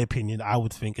in my opinion, I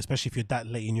would think, especially if you're that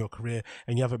late in your career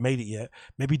and you haven't made it yet,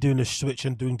 maybe doing a switch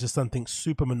and doing just something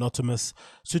super monotonous,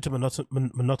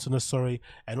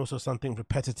 and also something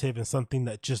repetitive and something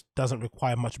that just doesn't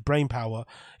require much brain power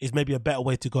is maybe a better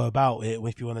way to go about it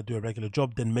if you want to do a regular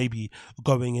job than maybe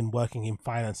going and working in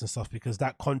finance and stuff, because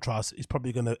that contrast is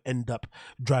probably going to end up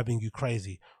driving you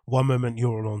crazy. One moment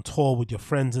you're on tour with your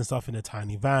friends and stuff in a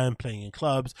tiny van, playing in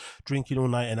clubs, drinking all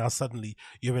night, and now suddenly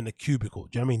you're in a cubicle.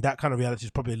 Do you know what I mean? That kind of reality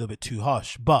is probably a little bit too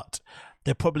harsh, but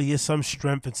there probably is some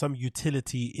strength and some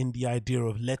utility in the idea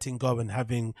of letting go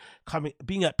and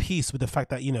being at peace with the fact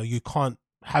that, you know, you can't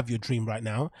have your dream right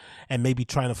now, and maybe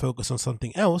trying to focus on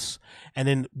something else, and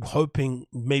then hoping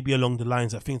maybe along the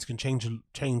lines that things can change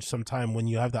sometime when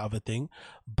you have that other thing,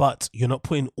 but you're not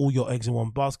putting all your eggs in one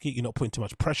basket. You're not putting too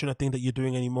much pressure on the thing that you're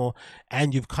doing anymore,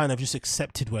 and you've kind of just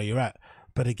accepted where you're at.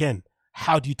 But again,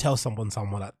 how do you tell something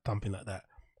like that?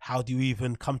 How do you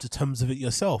even come to terms with it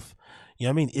yourself? You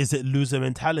know what I mean? Is it loser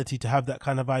mentality to have that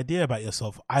kind of idea about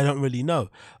yourself? I don't really know,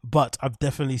 but I've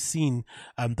definitely seen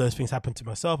those things happen to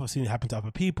myself. I've seen it happen to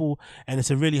other people, and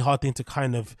it's a really hard thing to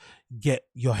kind of get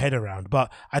your head around.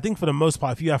 But I think for the most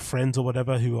part, if you have friends or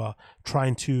whatever who are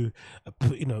trying to,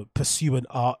 pursue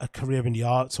a career in the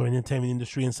arts or in the entertainment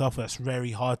industry and stuff, that's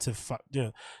very hard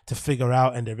to figure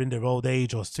out, and they're in their old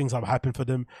age or things have happened for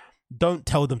them. Don't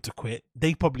tell them to quit.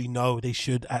 They probably know they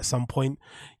should at some point.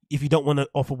 If you don't want to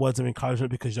offer words of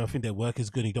encouragement because you don't think their work is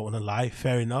good and you don't want to lie,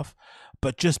 fair enough.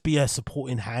 But just be a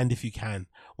supporting hand if you can.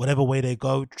 Whatever way they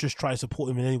go, just try to support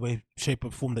them in any way, shape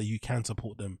or form that you can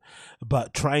support them.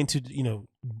 But trying to,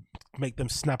 make them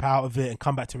snap out of it and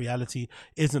come back to reality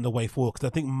isn't the way forward. Because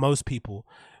I think most people,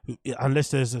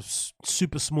 unless there's a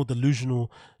super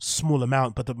delusional small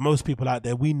amount, but most people out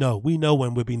there, we know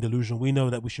when we're being delusional. We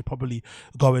know that we should probably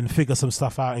go and figure some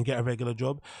stuff out and get a regular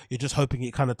job. You're just hoping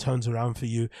it kind of turns around for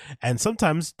you. And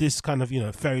sometimes this kind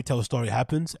of, fairy tale story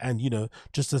happens. And,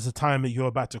 just as the time that you're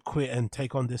about to quit and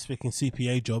take on this freaking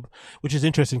CPA job, which is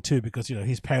interesting too, because,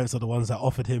 his parents are the ones that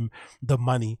offered him the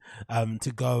money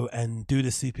to go and do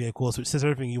the CPA course, which says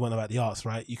everything you want about the arts,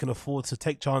 right? You can afford to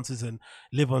take chances and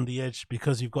live on the edge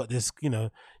because you've got this,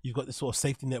 you've got this sort of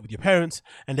safety net with your parents,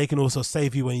 and they can also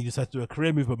save you when you decide to do a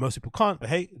career move, but most people can't. But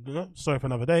hey, sorry for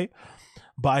another day.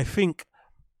 But I think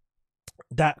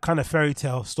that kind of fairy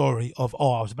tale story of,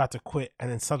 I was about to quit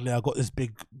and then suddenly I got this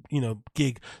big,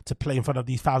 gig to play in front of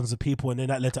these thousands of people, and then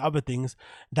that led to other things,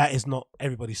 that is not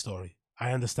everybody's story.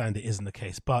 I understand it isn't the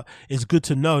case, but it's good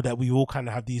to know that we all kind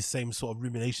of have these same sort of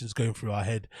ruminations going through our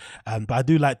head. But I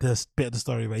do like this bit of the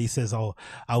story where he says,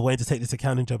 I wanted to take this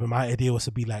accounting job, and my idea was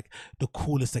to be like the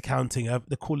coolest accountant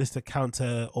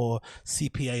or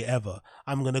CPA ever.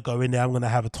 I'm going to go in there, I'm going to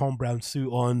have a Tom Brown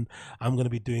suit on, I'm going to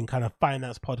be doing kind of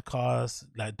finance podcasts,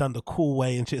 like done the cool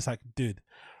way and shit. It's like, dude,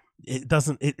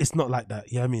 it's not like that.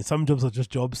 I mean, some jobs are just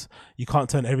jobs. You can't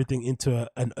turn everything into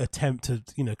an attempt to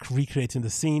recreating the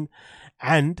scene.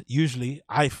 And usually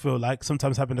I feel like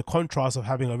sometimes having the contrast of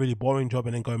having a really boring job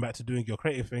and then going back to doing your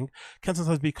creative thing can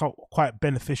sometimes be quite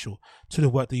beneficial to the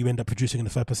work that you end up producing in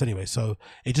the first place anyway. So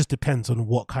it just depends on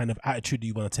what kind of attitude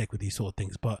you want to take with these sort of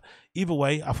things. But either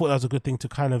way, I thought that was a good thing to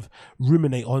kind of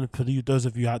ruminate on for those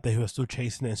of you out there who are still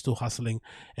chasing it and still hustling,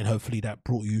 and hopefully that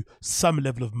brought you some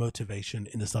level of motivation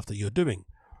in the stuff that you're doing.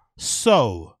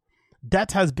 So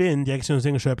that has been the Agostinho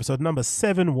Zinga Show episode number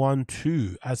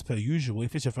 712. As per usual,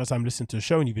 if it's your first time listening to the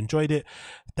show and you've enjoyed it,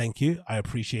 thank you. I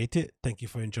appreciate it. Thank you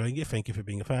for enjoying it. Thank you for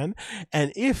being a fan.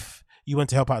 And if you want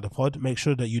to help out the pod, make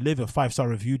sure that you leave a 5-star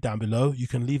review down below. You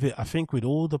can leave it, I think, with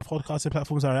all the podcasting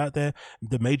platforms that are out there.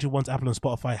 The major ones, Apple and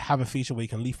Spotify, have a feature where you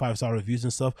can leave 5-star reviews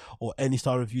and stuff, or any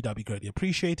star review. That'd be greatly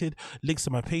appreciated. Links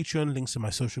to my Patreon, links to my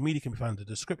social media can be found in the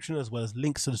description, as well as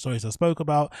links to the stories I spoke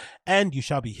about. And you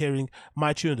shall be hearing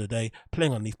my tune of the day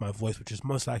playing underneath my voice, which is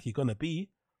most likely going to be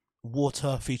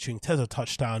Water featuring Tesla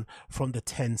Touchdown from the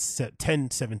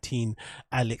 1017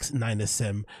 Alex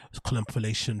 9SM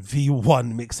compilation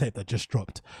V1 mixtape that just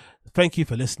dropped. Thank you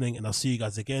for listening, and I'll see you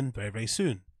guys again very, very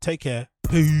soon. Take care.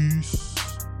 Peace.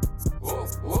 Whoa,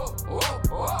 whoa, whoa,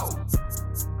 whoa.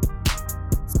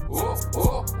 Whoa,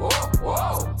 whoa, whoa,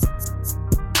 whoa.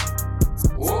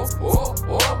 Whoa, whoa,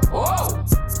 whoa, whoa.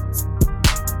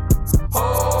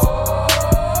 Oh.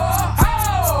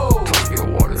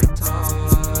 Water.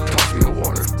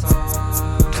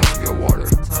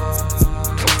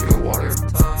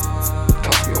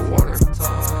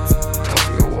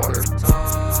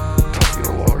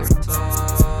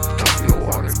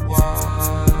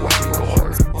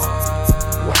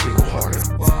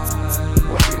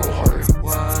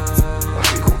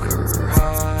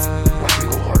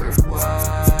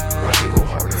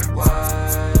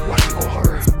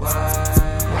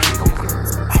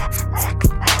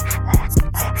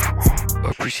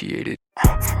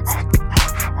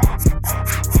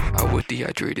 I was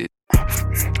dehydrated,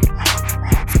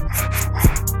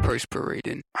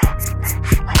 perspirating,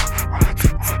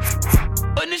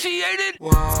 initiated.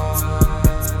 Why?